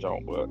flow in that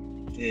jump, but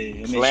yeah, I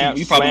mean, slam,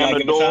 you probably slam gotta the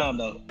give door. it time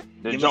though.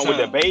 The jump with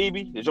the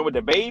baby.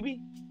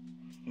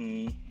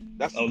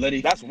 That's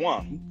that's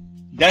one.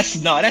 That's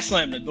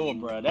slam the door,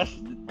 bro. That's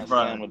bro.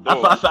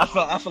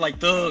 I feel like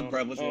Thug,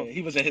 bro.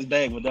 He was in his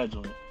bag with that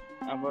joint.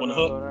 On the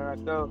hook.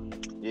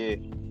 Yeah.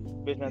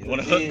 On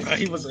the hook, bro.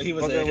 He was in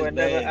his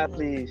bag. I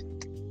please.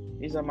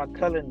 These are my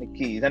color in the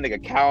keys. That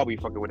nigga Cal be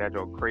fucking with that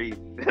joint crazy.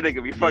 That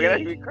nigga be fucking.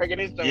 That be cracking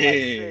his joint.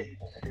 Yeah.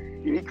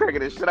 He be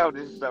cracking his shit out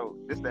this show.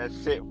 This that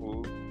shit,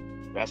 fool.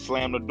 That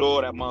slam the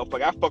door, that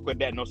motherfucker. I fuck with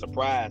that, no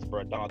surprise,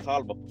 bro. Don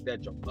Toliver fuck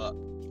that jump up.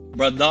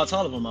 Bro, Don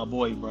Toliver, my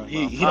boy, bro.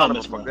 He don't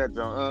miss, bro. That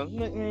jump.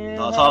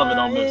 Don Toliver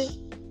don't miss.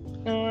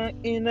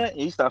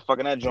 He started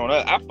fucking that joint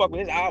up. I fuck with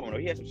his album though.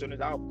 He had some shit in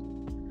his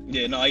album.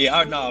 Yeah,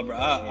 bro.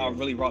 I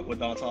really rock with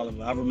Don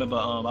Toliver. I remember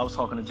I was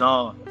talking to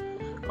John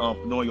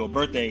during your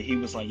birthday. He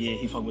was like, yeah,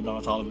 he fucked with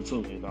Don Toliver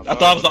too. I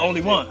thought I was the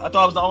only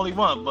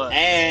one. But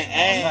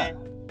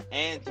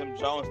and Jim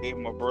Jones gave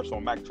him a verse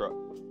on Mack Truck.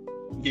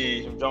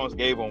 Yeah, Jim Jones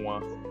gave him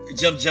one.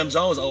 Jim Jones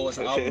owed us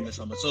an album or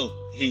something too.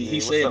 He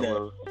said that.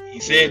 Bro? He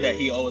said that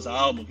he owed us an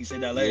album. He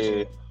said that last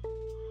year.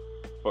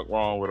 Fuck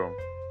wrong with him?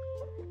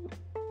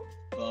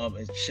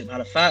 And shit,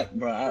 matter of fact,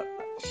 bro,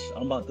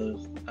 I'm about to.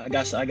 I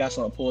got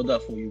something pulled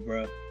up for you,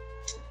 bro.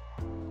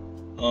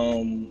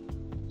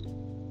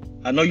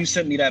 I know you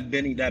sent me that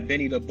Benny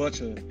the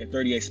Butcher at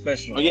 38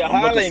 Special. Oh yeah,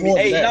 holla at me.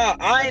 Hey, nah,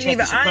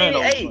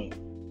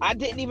 I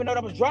didn't even know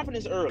that was dropping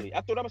this early.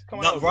 I thought that was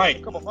coming out right.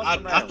 a couple months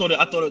from now. I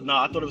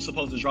thought it was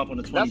supposed to drop on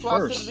the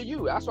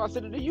 21st. That's why I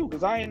sent it to you.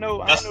 Because I didn't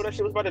know that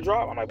shit was about to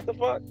drop. I'm like, what the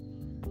fuck?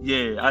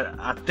 Yeah,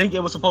 I think it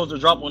was supposed to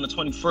drop on the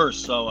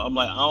 21st. So I'm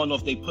like, I don't know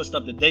if they pushed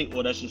up the date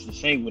or that's just a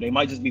single. They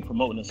might just be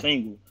promoting a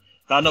single.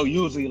 I know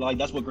usually like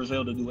that's what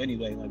Griselda do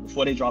anyway. Like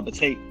before they drop the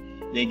tape,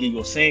 they give you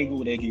a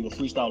single, they give you a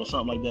freestyle or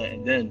something like that,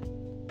 and then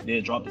they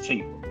drop the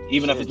tape,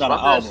 even if it's not an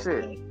album.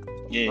 Shit.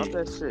 Yeah, drop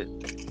that shit.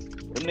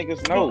 Them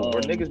niggas know.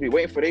 Or niggas be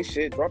waiting for their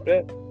shit. Drop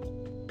that.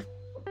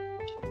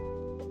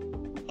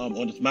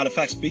 Matter of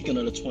fact, speaking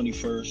of the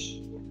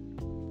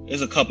 21st,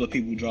 there's a couple of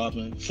people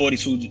dropping.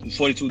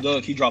 42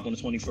 Doug, he dropped on the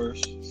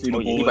 21st.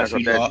 Freedom Boys,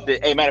 he dropped.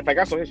 Hey, matter of fact,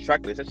 I saw his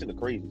track list. That shit look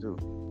crazy too.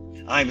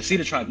 I ain't even see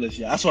the track list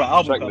yet. I saw the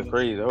album track cover. Look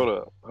crazy. Hold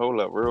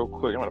up, real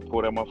quick. I'm gonna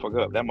pull that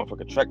motherfucker up. That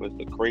motherfucker track list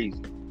look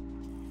crazy.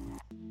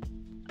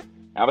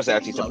 I was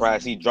actually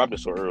surprised he dropped it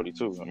so early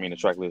too. I mean the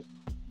track list.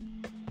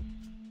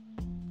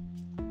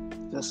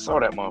 Just saw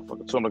that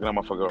motherfucker too. I'm looking at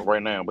that motherfucker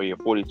right now. But yeah,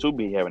 42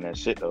 be having that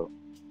shit though.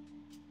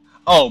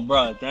 Oh,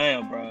 bro,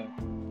 damn, bro.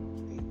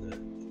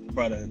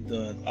 Brother,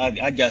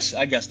 I guess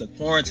the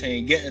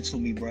quarantine getting to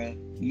me, bro.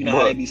 You know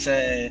how they be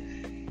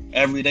saying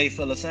every day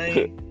feel the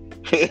same.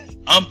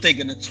 I'm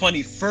thinking the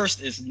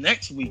 21st is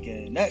next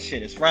weekend. That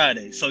shit is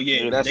Friday. So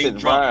yeah, that shit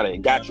is Friday.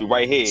 Got you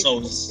right here. So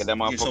get that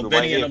motherfucker Benny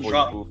right here. and them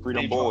drop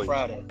Freedom Boys.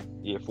 Friday.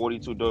 Yeah,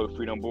 42 Doug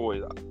Freedom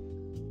Boys.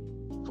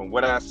 From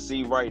what I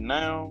see right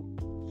now,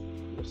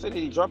 they said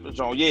he dropped the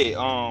joint.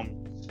 Yeah,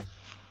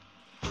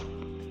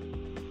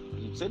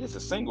 he said it's a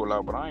single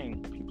out, but I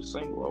ain't peep a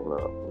single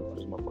out.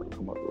 This motherfucker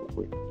come up real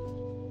quick.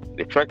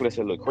 The track list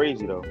look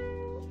crazy though.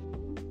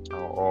 On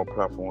all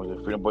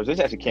platforms, Freedom Boys. This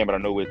actually came out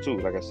of nowhere too.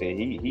 Like I said,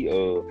 he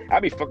I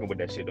be fucking with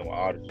that shit though.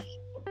 Artists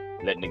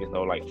let niggas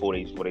know like 4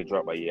 days before they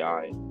drop. Like yeah,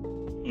 alright.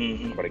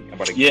 Mm-hmm.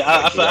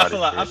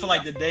 I feel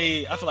like the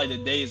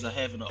days of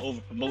having to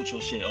over promote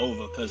your shit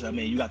over because I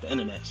mean you got the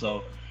internet,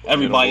 so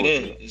everybody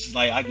there. It's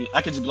like I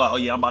could just be like, oh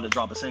yeah, I'm about to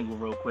drop a single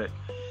real quick,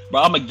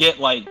 but I'm gonna get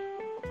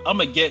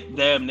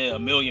damn near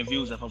 1 million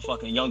views if I'm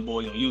fucking Young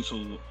Boy on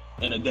YouTube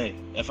in a day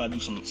if I do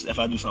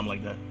something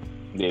like that.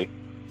 Yeah.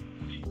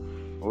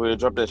 We'll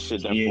drop that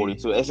shit down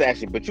 42. It's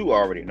actually, but you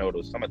already know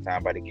though.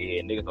 Summertime about to get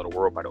here. Niggas know the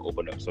world about to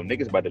open up. So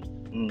niggas about to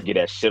get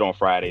that shit on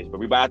Fridays. But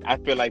I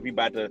feel like to be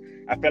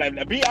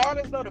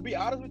honest with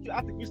you,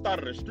 I think we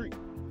started a streak.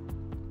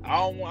 I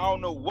don't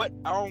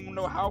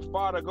know how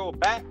far to go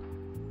back.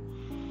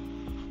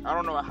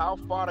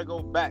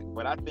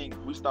 But I think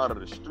we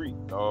started a streak,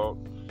 dog.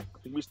 I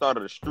think we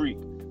started a streak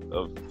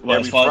of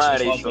every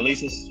Friday.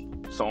 Releases?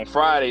 So on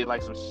Friday,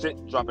 like some shit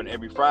dropping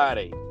every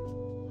Friday.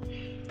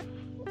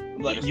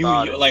 Like you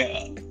like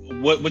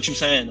what you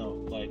saying though?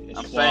 Like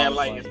I'm saying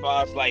like as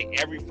far as like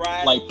every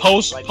Friday, like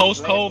post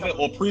COVID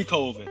or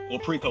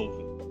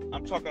pre-COVID.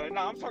 I'm talking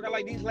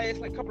like these last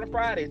like couple of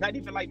Fridays, not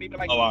even like maybe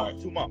like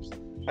 2 months,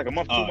 like a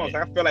month, 2 months.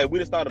 Like I feel like we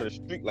just started a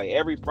streak. Like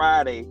every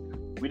Friday,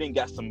 we didn't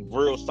got some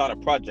real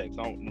solid projects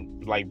on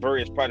like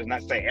various projects.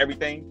 Not saying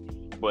everything,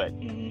 but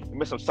we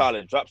made some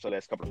solid drops the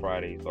last couple of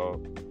Fridays.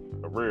 So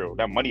for real,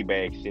 that money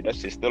bag shit, that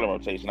shit's still in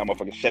rotation. That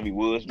motherfucking Chevy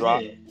Woods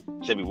dropped. Yeah.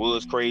 Chevy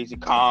Woods crazy.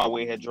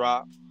 Conway had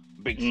dropped.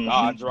 Big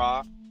Star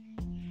dropped.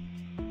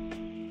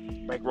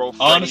 Bankroll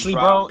Freddy honestly,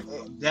 dropped.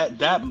 Bro,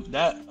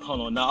 that hold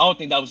on. Now I don't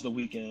think that was the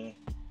weekend.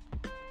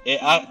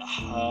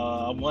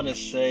 I want to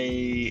say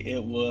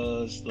it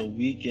was the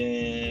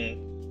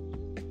weekend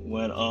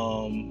when I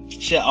want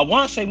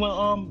to say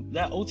when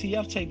that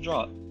OTF tape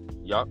dropped.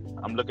 Yup,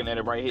 I'm looking at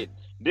it right here.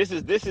 This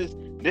is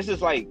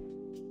like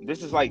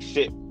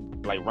shit,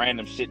 like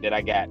random shit that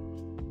I got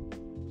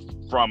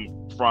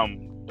from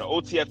the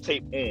OTF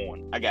tape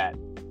on. I got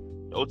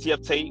the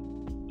OTF tape,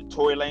 the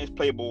Tory Lanez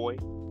Playboy,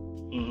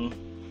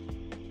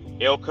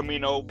 El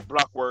Camino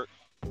Blockwork,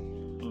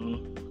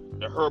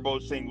 the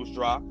Herbo singles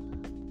drop,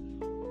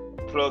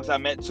 Plugs I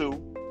Met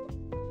Too.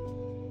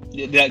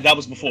 Yeah, that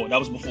was before. That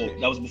was before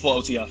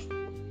OTF.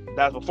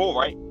 That was before,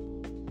 right?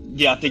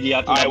 Yeah, I think.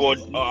 All right, well,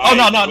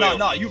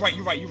 no. You're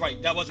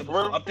right. That wasn't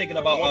before. I'm thinking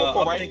about.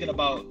 I'm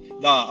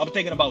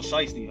thinking about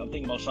Shiesty. I'm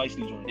thinking about Shiesty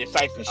joint. Yeah,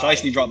 Shiesty.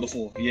 Shiesty dropped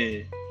before.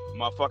 Yeah.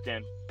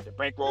 Motherfucking the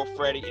Bankroll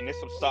Freddy, and there's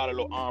some solid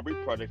little R&B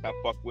projects I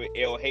fuck with.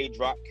 El Hay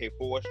drop,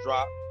 K4's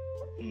drop,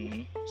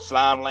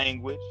 Slime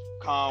Language,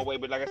 Conway.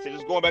 But like I said,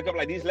 just going back up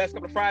like these last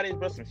couple of Fridays,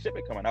 bro, some shit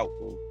been coming out,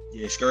 fool.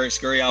 Yeah,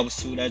 Scurry Hours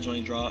 2, that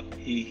joint dropped.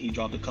 He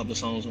dropped a couple of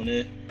songs on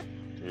it.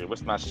 Yeah,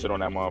 what's my shit on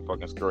that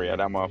motherfucking Scurry? That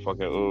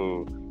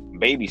motherfucker,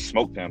 Baby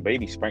smoked him.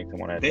 Baby spanked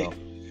him on that joint.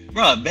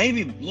 Bro,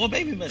 Lil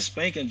Baby been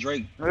spanking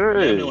Drake.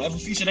 Every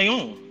feature they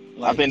on.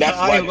 Like, I think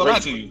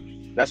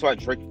that's why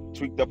Drake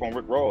tweaked up on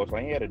Rick Ross.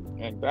 Like, he had a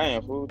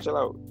damn fool, chill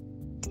out.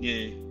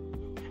 Yeah,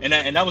 and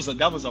that was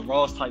a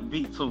Ross type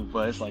beat too.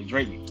 But it's like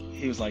Drake,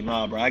 he was like,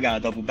 nah, bro, I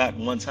gotta double back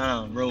one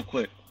time, real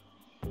quick.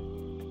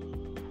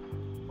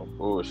 Oh,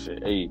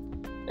 bullshit. Hey,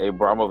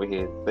 bro, I'm over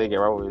here thinking,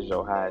 right over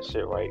here, high as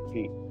shit, right,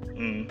 Pete?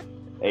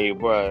 Hey,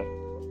 bro,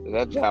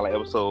 that job like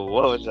episode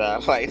 1,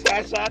 job like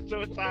that shot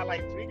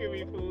like tweaking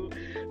me, fool.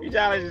 You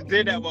Jolly just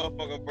did that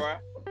motherfucker, bro.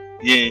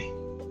 Yeah.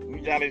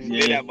 You Jolly just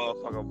did that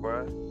motherfucker,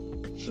 bro.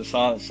 It's a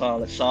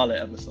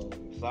solid episode.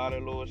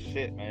 Solid little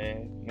shit,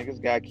 man.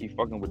 Niggas gotta keep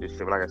fucking with this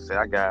shit. But like I said,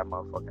 I got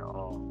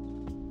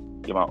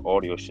motherfucking get my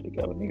audio shit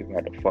together. Niggas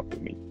had to fuck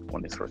with me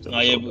on this first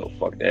episode.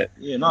 Fuck that.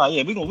 Yeah,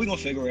 we gonna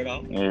figure it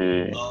out. Yeah.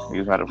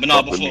 Niggas had to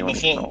fuck with me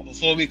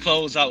before we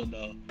close out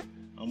though,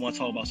 I want to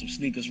talk about some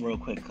sneakers real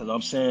quick because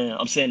I'm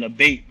saying the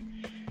bait.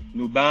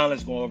 New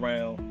Balance going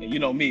around, and you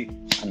know me.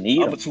 I'm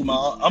gonna toot my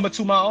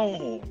own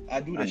horn. I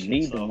do this. I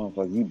need them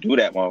motherfuckers. You do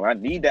that, motherfucker. I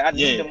need that. I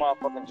need the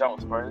motherfucking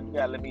Jones, bro. You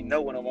gotta let me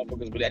know when them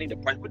motherfuckers. But I need the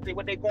price. What they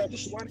going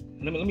for?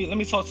 Let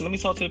me talk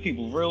to the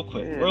people real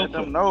quick. Let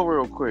them know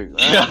real quick.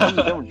 I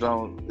need them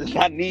Jones.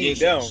 I need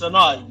them. So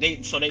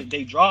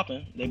they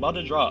dropping. They about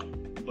to drop,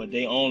 but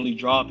they only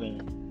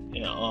dropping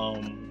in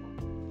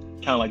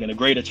kind of like in the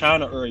Greater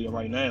China area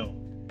right now.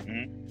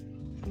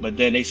 But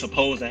then they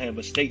supposed to have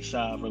a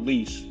stateside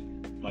release.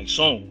 Like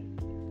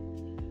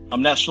soon.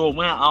 I'm not sure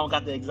when. I don't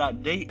got the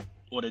exact date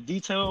or the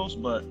details,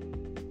 but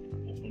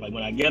like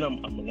when I get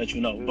them, I'm gonna let you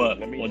know.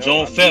 But on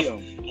June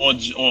 5th,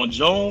 on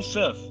June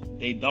 5th,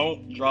 they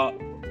don't drop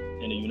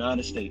in the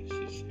United States.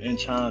 It's in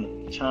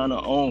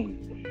China only.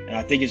 And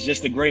I think it's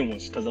just the gray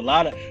ones, because a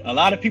lot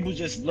of people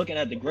just looking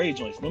at the gray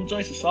joints. Them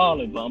joints are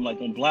solid, but I'm like,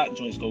 them black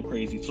joints go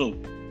crazy too.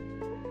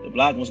 The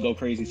black ones go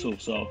crazy too.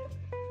 So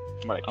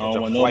I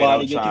don't want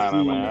nobody to get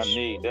confused. Man. I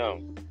need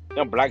them.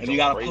 Them black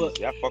joints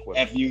crazy. I fuck with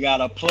them. If you got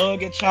a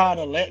plug in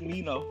China, let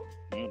me know.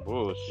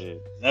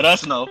 Bullshit. Let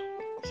us know,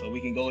 so we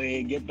can go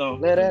ahead and get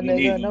them. Let that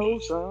nigga know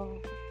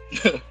so.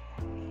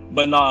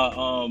 But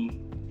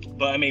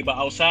but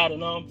outside of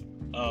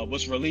them,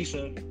 what's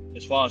releasing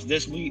as far as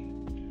this week?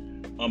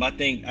 I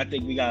think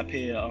we got a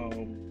pair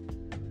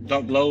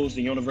Dunk Lows,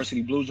 the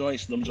University Blue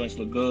joints. Them joints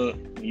look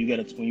good. When you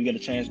get a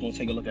chance, go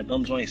take a look at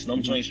them joints.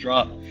 Them joints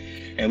drop,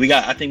 and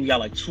I think we got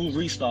like 2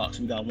 restocks.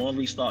 We got one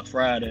restock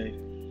Friday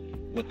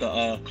with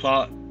the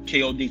Clark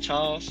KOD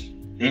Charles.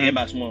 The Air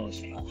Max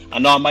ones. I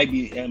know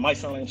it might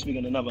sound like I'm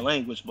speaking another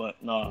language, but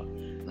nah.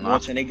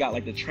 And they got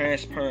like the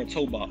transparent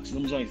toe box.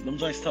 Them joints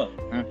tough.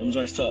 Them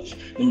joints tough.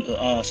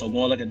 So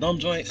go and look at them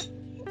joints.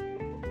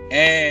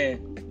 And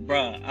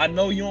bruh, I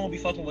know you don't be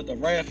fucking with the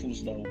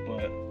raffles though,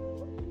 but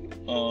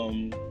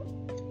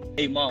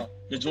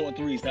the Jordan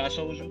 3s that I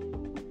showed you,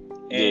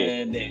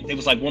 and they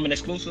was like woman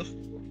exclusive.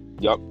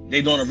 Yup.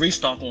 They doing a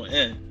restock on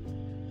N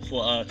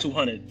for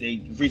 $200.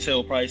 They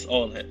retail price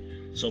all that.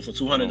 So for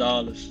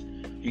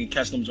 $200, you can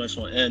catch them joints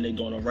on N. They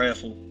doing a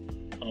raffle.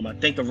 I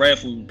think the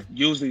raffle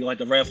usually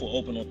the raffle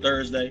open on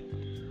Thursday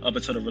up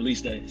until the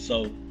release day.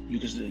 So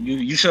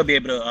you should be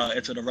able to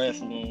enter the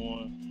raffle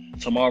on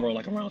tomorrow,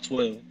 like around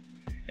 12,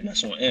 and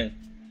that's on N.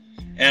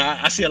 And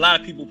I see a lot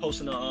of people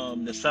posting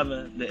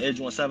the Edge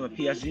 17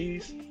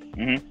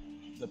 PSGs,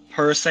 the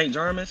Per St.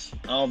 Germain's.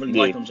 I don't really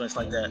like them joints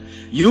like that.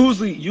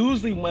 Usually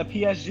when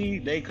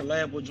PSG they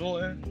collab with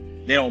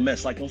Jordan, they don't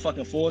mess. Like them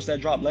fucking 4s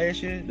that dropped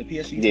last year, the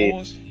PSG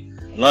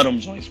 4s. Love them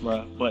joints,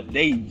 bro. But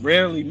they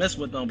rarely mess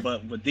with them.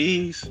 But with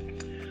these,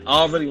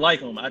 I don't really like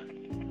them.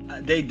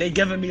 They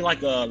giving me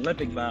like a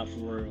Olympic vibe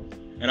for real.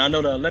 And I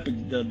know the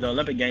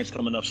Olympic games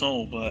coming up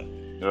soon, but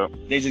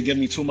they just give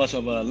me too much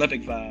of an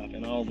Olympic vibe,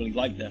 and I don't really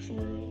like that for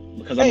real.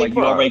 Because I'm like,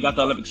 you already got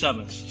the Olympic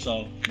 7s,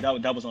 so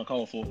that was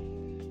uncalled for.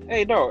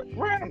 Hey, dog,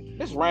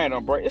 this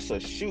random, bro. It's a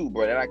shoe,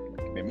 bro, that I've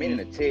been meaning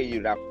to tell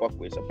you that I fuck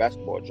with. It's a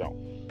basketball jump.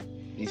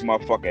 These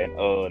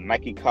motherfucking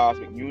Nike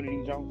Cosmic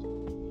Unity jumps.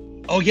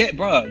 Oh yeah,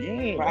 bro.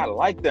 Yeah, bro, I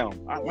like them.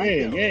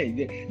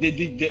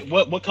 Yeah.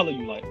 What color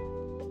you like?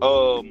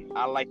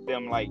 I like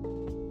them like,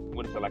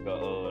 what is it, like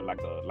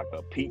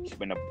a peach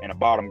and a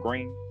bottom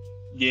green.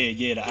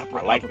 Yeah.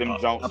 I like them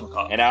jumps,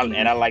 and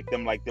I like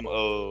them with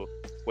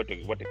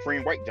the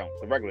cream white jumps,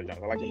 the regular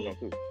jumps. I like them jumps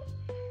too.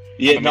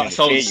 Yeah, I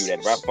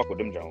fuck with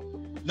them jumps.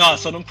 No,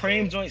 so them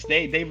cream joints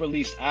they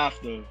released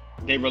after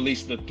they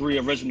released the 3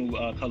 original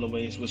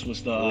colorways, which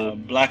was the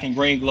black and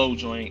green glow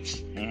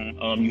joints.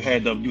 You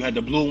had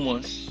the blue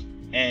ones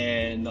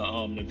and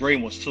the gray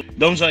ones too.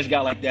 Those joints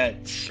got like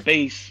that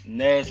space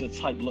NASA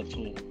type look to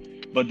them.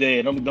 But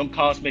them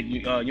Cosmic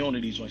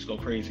Unity joints go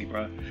crazy,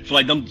 bro. So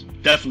like them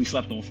definitely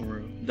slept on for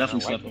real.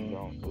 Definitely slept on.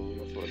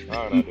 That's what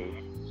I do.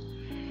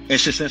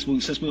 It's just since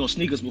we on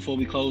sneakers before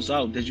we close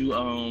out, did you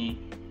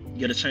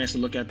get a chance to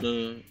look at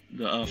the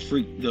Zone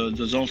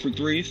Freak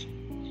threes.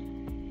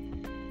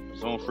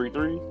 Zone Freak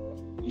threes?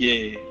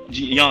 Yeah,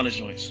 Giannis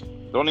joints.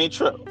 Don't even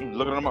trip. I'm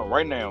looking them up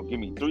right now. Give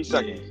me 3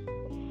 seconds.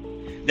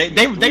 Yeah.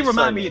 They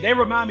remind me of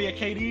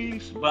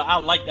KD's, but I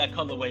like that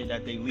colorway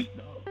that they leaked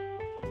though.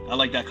 I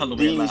like that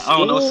colorway. I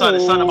don't know,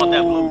 something about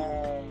that blue.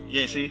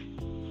 Yeah, see?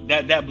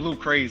 That blue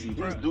crazy,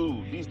 bro.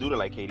 These dudes are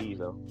like KD's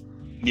though.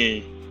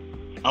 Yeah.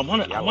 I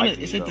wanna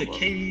is it the though,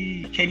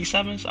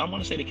 KD7s? I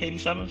wanna say the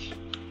KD7s.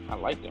 I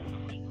like them.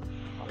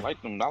 I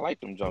like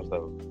them jumps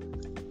though.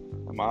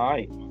 I'm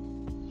alright.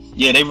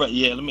 Yeah, I'm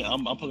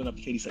pulling up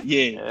the KD7.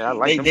 Yeah, I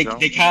like them jumps.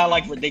 They kinda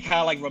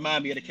like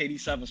remind me of the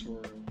KD7s for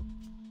real.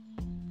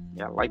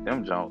 Yeah, I like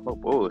them jumps. No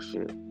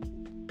bullshit.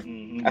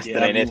 Mm-hmm. I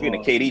still ain't never been the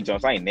KD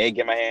jumps. I ain't never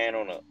get my hand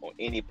on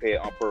any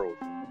pair of pearls.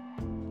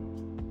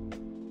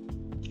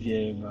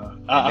 Yeah, bro.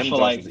 I feel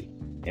like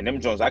and them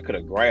joints I could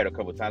have grabbed a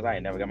couple times. I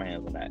ain't never got my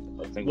hands on that.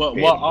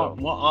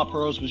 What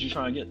pearls was you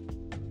trying to get?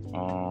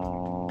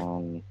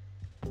 Hold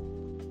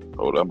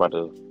on, I'm about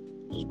to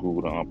just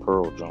Google the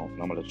pearl joint.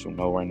 I'm gonna let you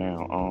know right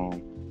now.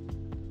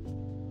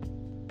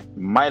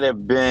 Might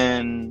have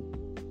been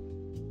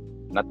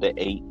not the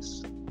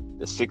 8s,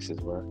 the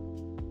 6s, bro.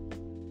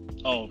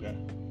 Oh, okay.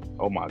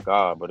 Oh my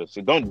god, but it's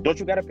don't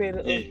you gotta pay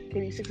the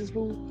KD6s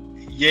food?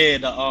 Yeah,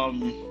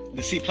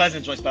 the C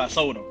Pleasant joints, but I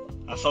sold them.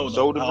 I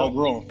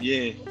outgrew them.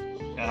 Yeah.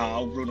 I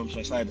outgrew them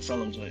joints. I had to sell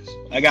them joints.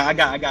 I got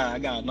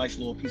a nice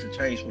little piece of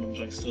change for them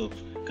joints too,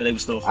 because they were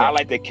still fun. I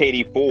like the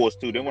KD4s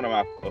too. They're one of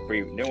my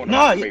favorite. They're one of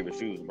my favorite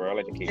shoes, bro. I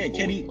like the KD4s.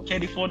 Yeah,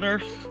 KD4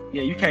 Nerf.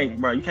 Yeah, you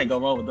can't go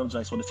wrong with them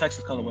joints with the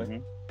Texas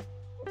colorway.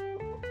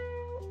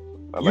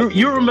 Mm-hmm.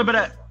 You remember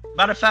that?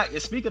 Matter of fact,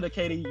 speaking of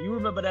KD, you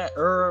remember that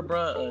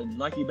bro,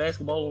 Nike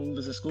basketball when we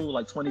was in school,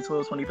 like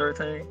 2012,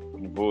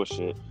 2013?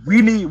 Bullshit.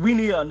 We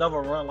need another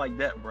run like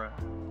that, bro.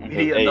 We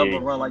need another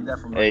run like that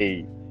from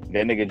Hey,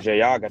 that nigga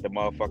JR got the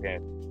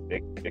motherfucking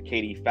the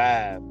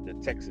KD5, the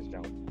Texas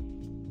jump.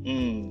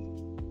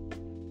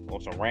 On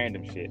some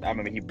random shit. I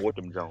remember he bought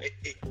them jumps.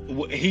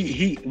 Where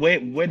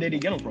did he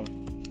get them from?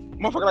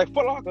 Motherfucker like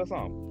Foot Locker or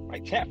something,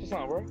 like Chaps or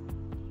something, bro.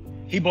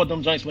 He bought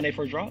them joints when they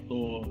first dropped,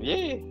 or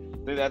yeah.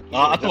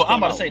 I'm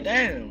about to say,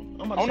 damn.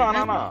 No.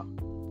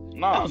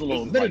 That was a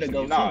little minute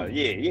ago.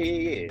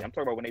 Yeah. I'm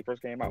talking about when they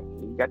first came out.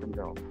 You got them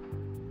jumps.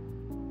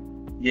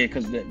 Yeah,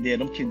 because them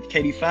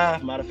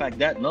KD5, matter of fact,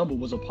 that number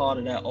was a part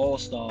of that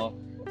All-Star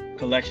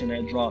collection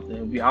that dropped.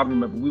 And I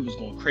remember we was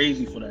going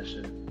crazy for that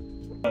shit.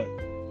 But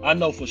I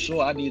know for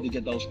sure I need to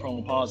get those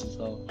chrome posits,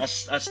 though. I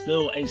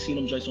still ain't seen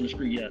them joints on the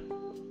street yet.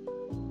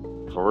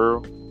 For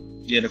real?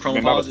 Yeah, the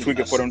chrome posits.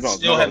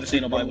 Still haven't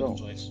seen nobody with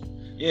them joints.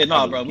 Yeah,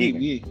 bro.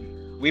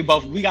 We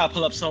gotta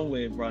pull up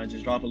somewhere, bro, and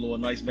just drop a little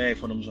nice bag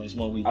for them joints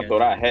one weekend.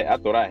 I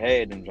thought I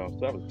had them joints.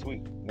 That was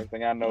tweak. Next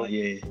thing I know,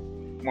 yeah.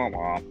 Come on,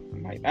 Mom.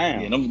 I'm like,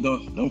 damn. Yeah,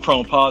 them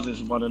chrome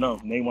posits running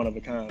up. They one of a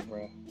kind,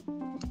 bro.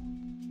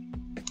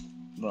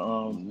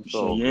 But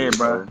so yeah,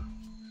 bro.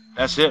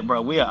 That's it,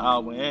 bro. We are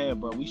hour in,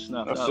 bro. We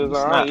snapped up. That's just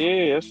alright.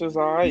 Yeah, that's just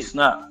alright. We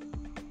snapped.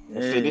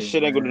 Yeah, this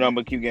shit ain't gonna do nothing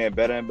but keep getting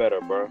better and better,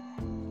 bro.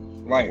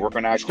 Right. We're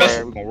gonna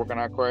work on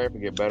our craft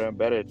and get better and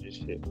better at this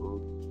shit, bro.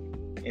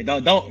 And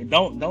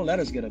don't let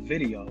us get a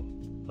video.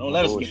 Don't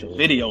let us get the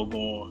video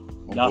going.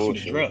 Y'all see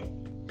the drip.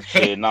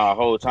 Shit,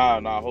 whole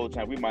time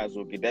we might as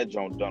well get that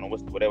joint done on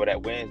whatever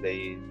that Wednesday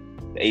is,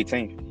 the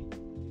 18th.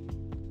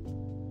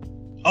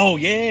 Oh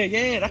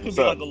yeah, that could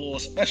be like a little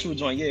special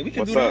joint. Yeah, we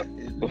can do that.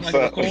 What's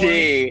up? Yeah,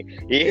 we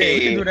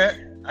can do that.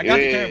 I got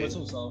the camera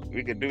too, so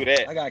we could do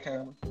that. I got a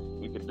camera.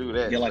 We could do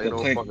that. Get like a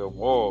quick fucking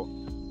wall.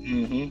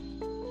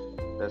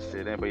 That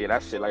shit in, but yeah,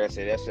 that shit, like I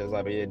said, that shit's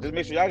like, yeah, just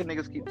make sure y'all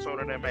niggas keep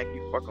tuning in, man.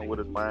 Keep fucking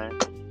with us, man.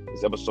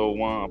 It's episode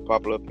 1,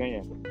 Unpopular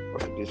Opinion.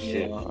 Fuck this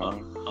shit.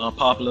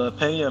 Unpopular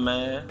opinion,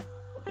 man.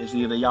 It's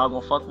either y'all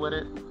gonna fuck with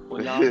it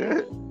or y'all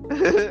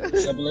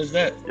simple as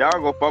that. Y'all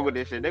gonna fuck with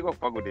this shit. They gonna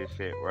fuck with this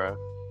shit, bro.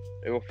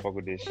 They gonna fuck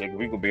with this shit.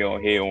 We gonna be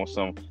on here on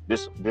some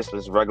this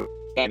is regular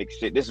organic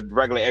shit. This is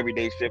regular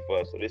everyday shit for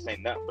us. So this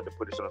ain't nothing but to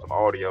put this on some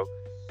audio.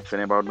 This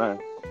ain't about nothing.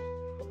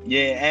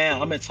 Yeah,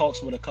 and I'm in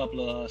talks with a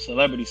couple of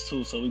celebrities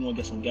too, so we gonna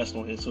get some guests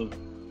on here too.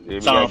 Yeah,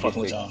 so I don't fuck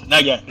with y'all.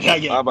 Not yet.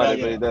 I'm about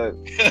to say that.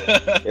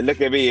 Look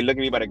at me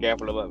about to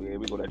gamble them up. Yeah,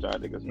 we gonna let y'all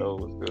niggas know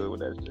what's good with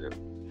that shit.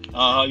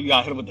 You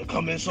got hit with the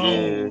coming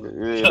soon.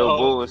 Yeah, no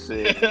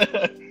bullshit.